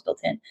some emails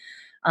built in.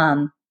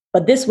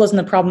 But this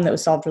wasn't the problem that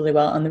was solved really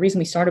well. And the reason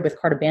we started with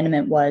cart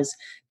abandonment was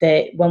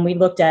that when we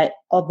looked at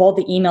of all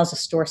the emails a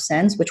store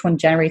sends, which one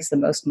generates the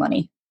most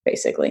money,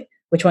 basically?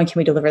 Which one can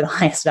we deliver the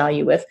highest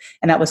value with?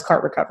 And that was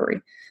cart recovery,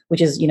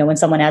 which is, when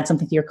someone adds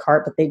something to your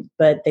cart, but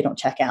they don't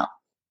check out,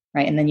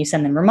 right? And then you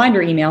send them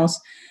reminder emails.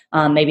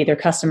 Maybe they're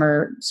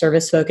customer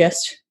service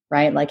focused,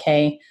 right? Like,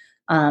 hey,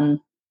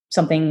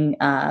 something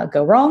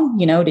go wrong.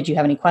 Did you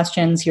have any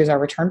questions? Here's our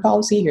return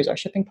policy. Here's our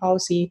shipping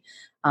policy.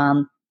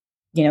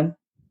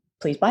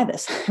 Please buy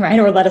this, right?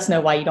 Or let us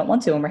know why you don't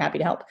want to, and we're happy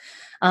to help.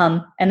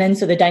 And then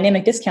so the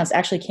dynamic discounts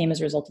actually came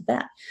as a result of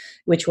that,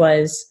 which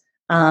was,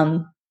 a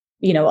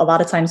lot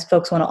of times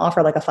folks want to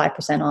offer like a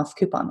 5% off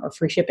coupon or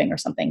free shipping or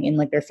something in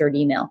like their third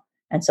email.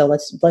 And so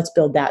let's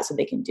build that so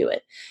they can do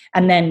it.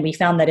 And then we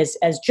found that as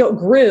Jilt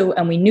grew,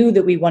 and we knew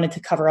that we wanted to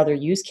cover other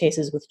use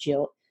cases with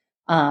Jilt,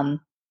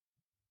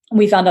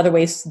 we found other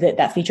ways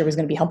that feature was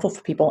going to be helpful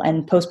for people,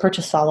 and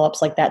post-purchase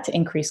follow-ups like that to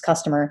increase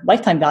customer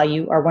lifetime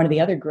value are one of the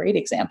other great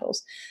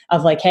examples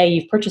of like, hey,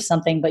 you've purchased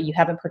something, but you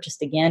haven't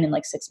purchased again in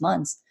like 6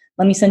 months.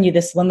 Let me send you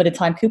this limited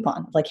time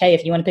coupon. Like, hey,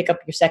 if you want to pick up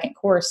your second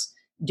course,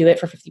 do it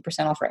for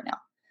 50% off right now.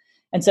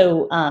 And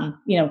so,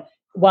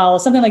 while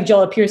something like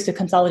Jilt appears to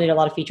consolidate a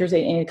lot of features,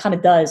 and it kind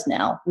of does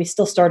now, we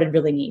still started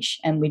really niche,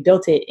 and we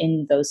built it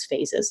in those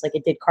phases. Like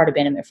it did cart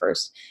abandonment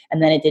first,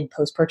 and then it did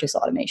post-purchase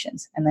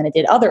automations, and then it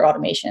did other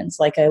automations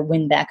like a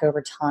win back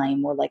over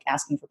time, or like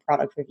asking for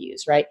product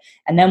reviews, right?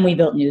 And then we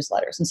built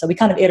newsletters. And so we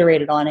kind of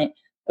iterated on it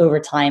over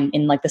time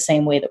in like the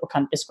same way that we're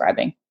kind of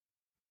describing.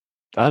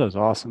 That is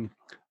awesome.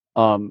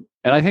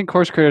 And I think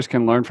course creators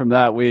can learn from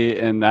that.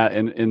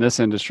 In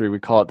this industry, we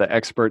call it the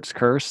expert's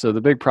curse. So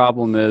the big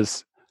problem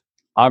is,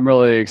 I'm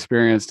really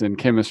experienced in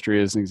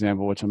chemistry as an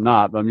example, which I'm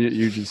not, but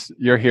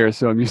you're here,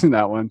 so I'm using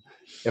that one.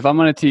 If I'm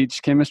going to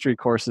teach chemistry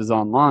courses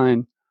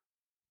online,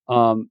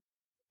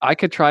 I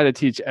could try to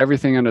teach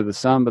everything under the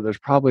sun, but there's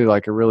probably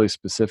like a really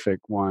specific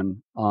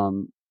one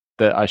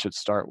that I should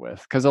start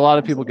with. Because a lot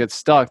of people get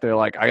stuck. They're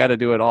like, I got to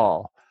do it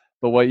all.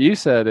 But what you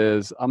said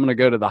is, I'm going to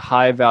go to the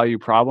high value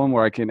problem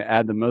where I can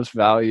add the most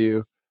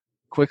value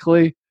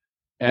quickly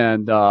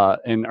and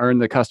earn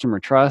the customer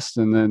trust,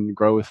 and then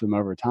grow with them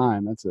over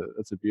time. That's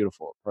a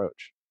beautiful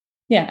approach.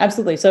 Yeah,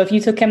 absolutely. So if you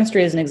took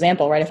chemistry as an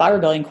example, right? If I were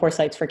building course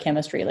sites for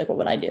chemistry, like what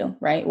would I do,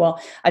 right?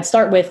 Well, I'd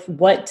start with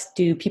what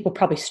do people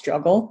probably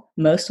struggle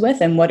most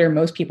with, and what are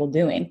most people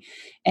doing?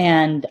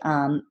 And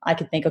I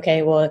could think,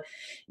 okay, well, it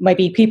might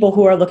be people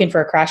who are looking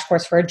for a crash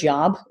course for a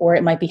job, or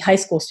it might be high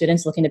school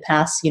students looking to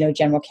pass,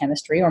 general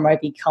chemistry, or it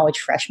might be college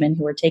freshmen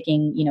who are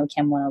taking,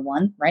 Chem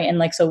 101, right? And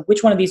like, so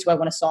which one of these do I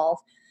want to solve?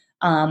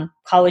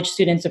 College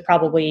students are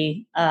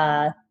probably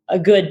a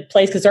good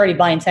place because they're already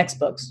buying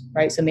textbooks,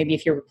 right? So maybe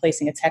if you're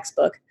replacing a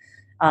textbook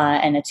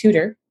and a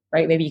tutor,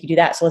 right, maybe you could do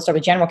that. So let's start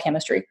with general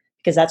chemistry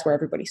because that's where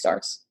everybody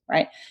starts,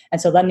 right? And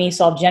so let me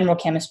solve general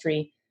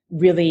chemistry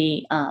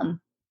really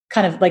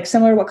kind of like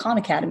similar to what Khan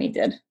Academy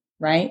did,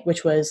 right?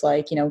 Which was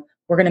like,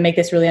 we're going to make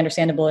this really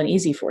understandable and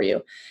easy for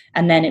you.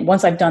 And then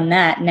once I've done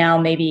that, now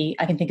maybe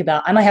I can think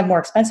about, I might have more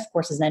expensive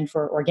courses then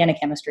for organic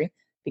chemistry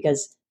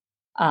because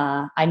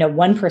I know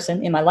one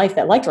person in my life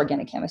that liked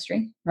organic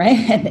chemistry, right?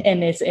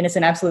 And it's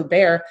an absolute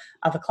bear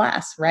of a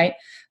class, right?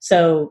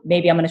 So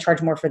maybe I'm going to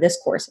charge more for this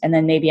course. And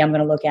then maybe I'm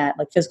going to look at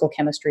like physical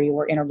chemistry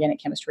or inorganic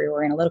chemistry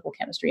or analytical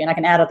chemistry. And I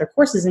can add other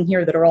courses in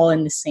here that are all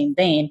in the same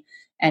vein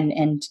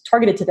and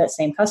targeted to that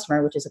same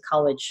customer, which is a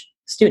college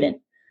student.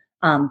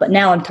 But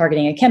now I'm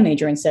targeting a chem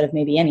major instead of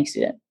maybe any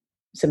student.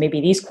 So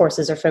maybe these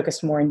courses are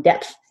focused more in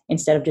depth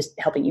instead of just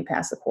helping you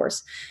pass the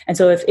course. And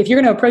so if you're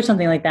going to approach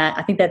something like that,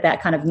 I think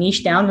that kind of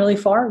niche down really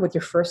far with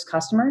your first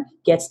customer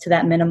gets to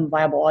that minimum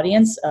viable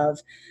audience of,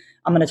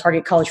 I'm going to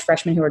target college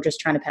freshmen who are just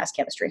trying to pass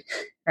chemistry,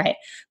 right?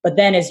 But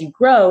then as you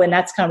grow, and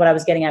that's kind of what I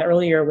was getting at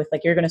earlier with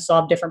like, you're going to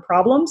solve different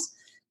problems,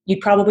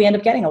 you'd probably end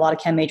up getting a lot of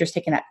chem majors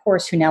taking that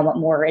course who now want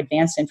more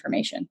advanced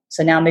information.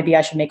 So now maybe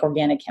I should make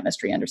organic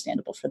chemistry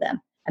understandable for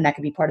them. And that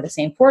could be part of the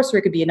same course, or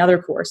it could be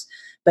another course,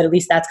 but at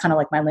least that's kind of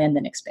like my land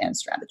and expand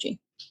strategy.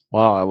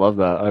 Wow, I love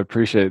that. I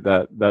appreciate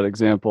that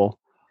example.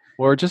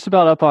 We're just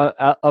about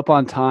up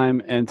on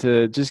time, and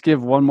to just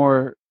give one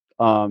more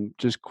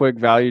just quick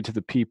value to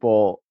the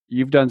people.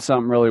 You've done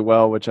something really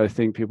well, which I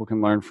think people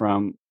can learn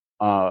from.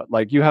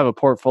 Like you have a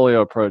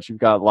portfolio approach. You've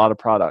got a lot of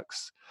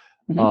products.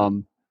 Mm-hmm.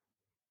 Um,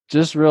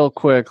 just real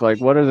quick,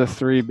 like what are the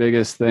three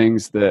biggest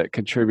things that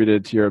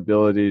contributed to your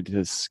ability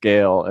to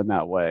scale in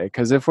that way?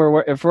 Because if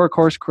we're a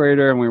course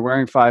creator and we're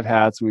wearing five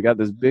hats and we got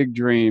this big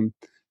dream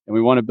and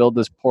we want to build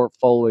this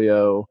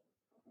portfolio,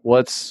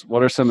 what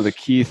are some of the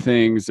key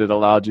things that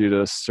allowed you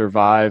to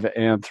survive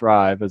and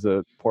thrive as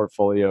a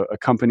portfolio, a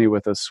company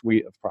with a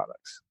suite of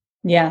products?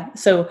 Yeah.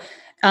 So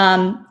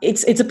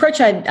it's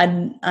approach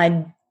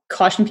I'd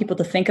caution people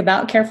to think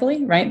about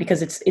carefully, right?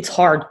 Because it's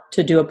hard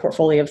to do a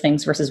portfolio of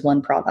things versus one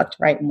product,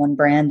 right? And one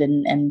brand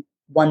and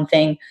one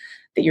thing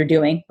that you're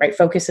doing, right?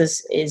 Focus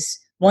is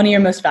one of your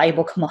most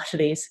valuable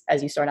commodities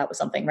as you start out with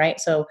something, right?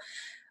 So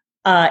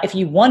if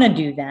you want to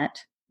do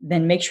that,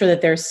 then make sure that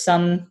there's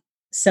some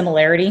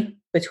similarity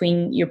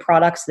between your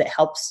products that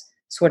helps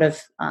sort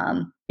of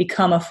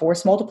become a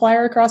force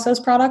multiplier across those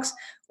products,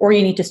 or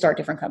you need to start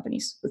different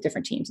companies with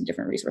different teams and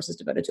different resources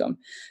devoted to them.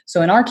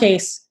 So in our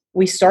case,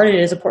 we started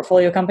as a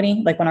portfolio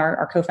company. Like when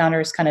our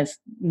co-founders kind of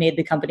made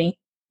the company,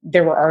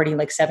 there were already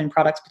like 7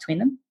 products between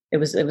them. It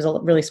was a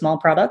really small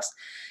products,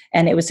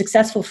 and it was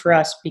successful for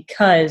us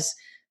because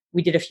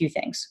we did a few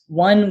things.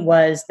 One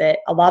was that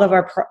a lot of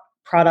our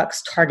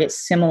products target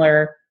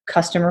similar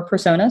customer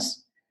personas,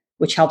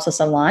 which helps us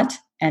a lot.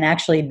 And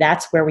actually,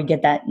 that's where we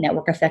get that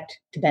network effect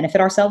to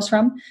benefit ourselves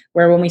from,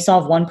 where when we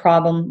solve one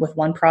problem with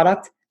one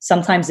product,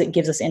 sometimes it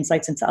gives us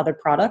insights into other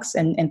products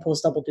and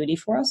pulls double duty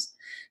for us.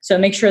 So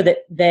make sure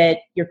that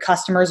your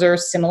customers are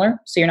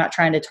similar, so you're not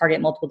trying to target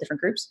multiple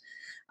different groups.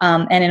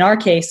 And in our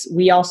case,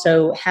 we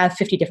also have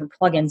 50 different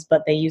plugins,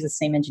 but they use the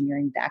same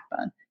engineering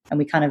backbone. And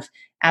we kind of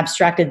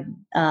abstracted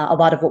a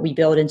lot of what we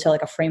build into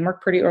like a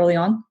framework pretty early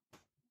on,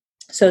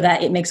 so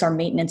that it makes our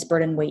maintenance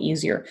burden way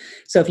easier.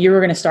 So if you were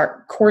going to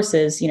start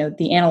courses,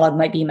 the analog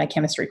might be my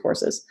chemistry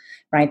courses,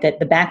 right? That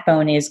the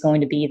backbone is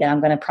going to be that I'm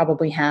going to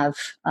probably have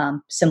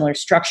similar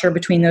structure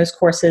between those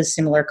courses,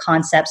 similar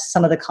concepts.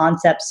 Some of the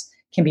concepts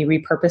can be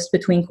repurposed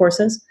between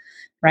courses,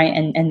 right?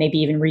 And maybe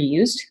even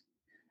reused.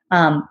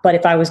 But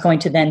if I was going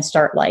to then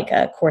start like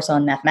a course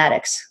on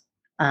mathematics,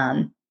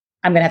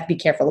 I'm going to have to be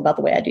careful about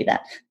the way I do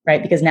that,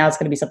 right? Because now it's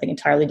going to be something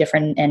entirely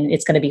different, and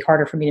it's going to be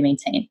harder for me to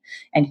maintain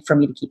and for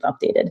me to keep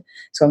updated.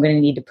 So I'm going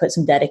to need to put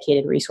some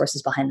dedicated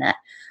resources behind that.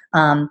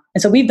 And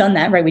so we've done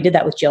that, right? We did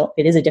that with Jilt.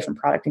 It is a different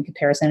product in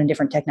comparison, a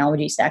different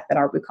technology stack than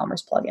our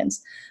WooCommerce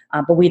plugins.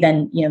 But we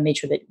then, made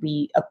sure that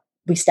we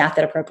staffed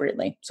it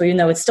appropriately. So even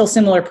though it's still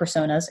similar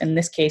personas, in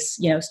this case,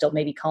 still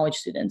maybe college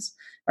students,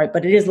 right?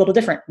 But it is a little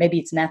different. Maybe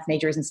it's math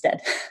majors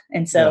instead.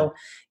 And so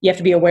you have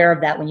to be aware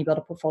of that when you build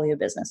a portfolio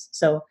business.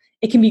 So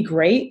it can be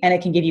great, and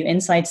it can give you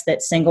insights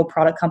that single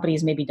product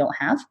companies maybe don't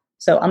have.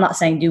 So I'm not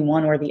saying do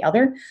one or the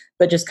other,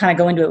 but just kind of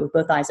go into it with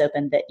both eyes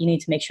open, that you need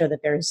to make sure that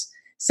there's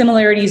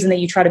similarities, and that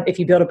you try to, if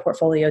you build a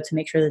portfolio, to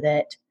make sure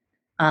that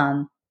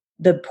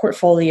the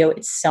portfolio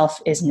itself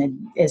is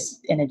an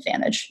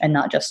advantage and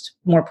not just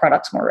more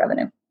products, more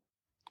revenue.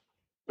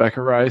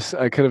 Beka Rice,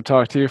 I could have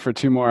talked to you for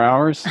 2 more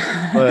hours,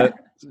 but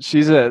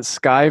she's at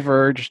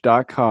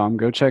skyverge.com.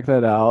 Go check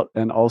that out.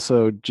 And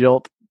also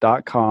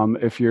jilt.com.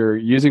 If you're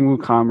using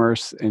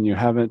WooCommerce and you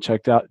haven't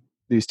checked out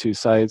these 2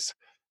 sites,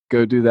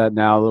 go do that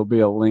now. There'll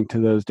be a link to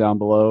those down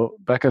below.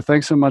 Beka,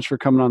 thanks so much for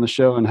coming on the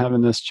show and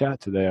having this chat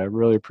today. I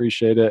really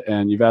appreciate it.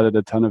 And you've added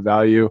a ton of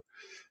value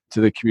to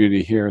the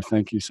community here.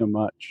 Thank you so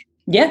much.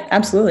 Yeah,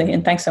 absolutely.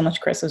 And thanks so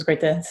much, Chris. It was great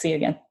to see you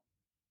again.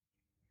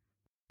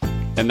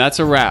 And that's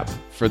a wrap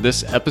for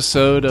this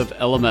episode of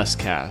LMS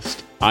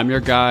Cast. I'm your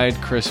guide,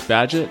 Chris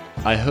Badgett.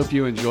 I hope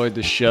you enjoyed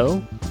the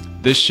show.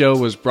 This show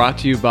was brought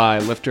to you by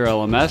Lifter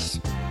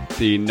LMS,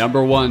 the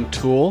 #1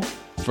 tool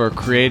for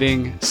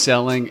creating,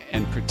 selling,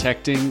 and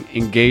protecting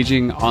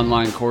engaging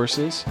online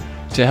courses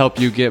to help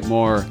you get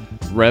more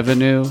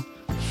revenue,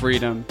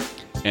 freedom,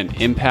 and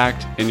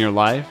impact in your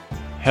life.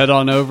 Head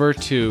on over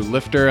to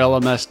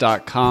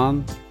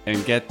lifterlms.com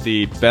and get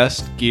the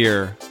best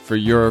gear for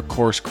your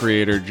course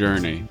creator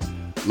journey.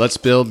 Let's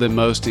build the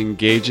most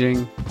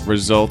engaging,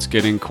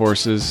 results-getting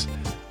courses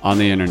on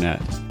the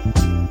internet.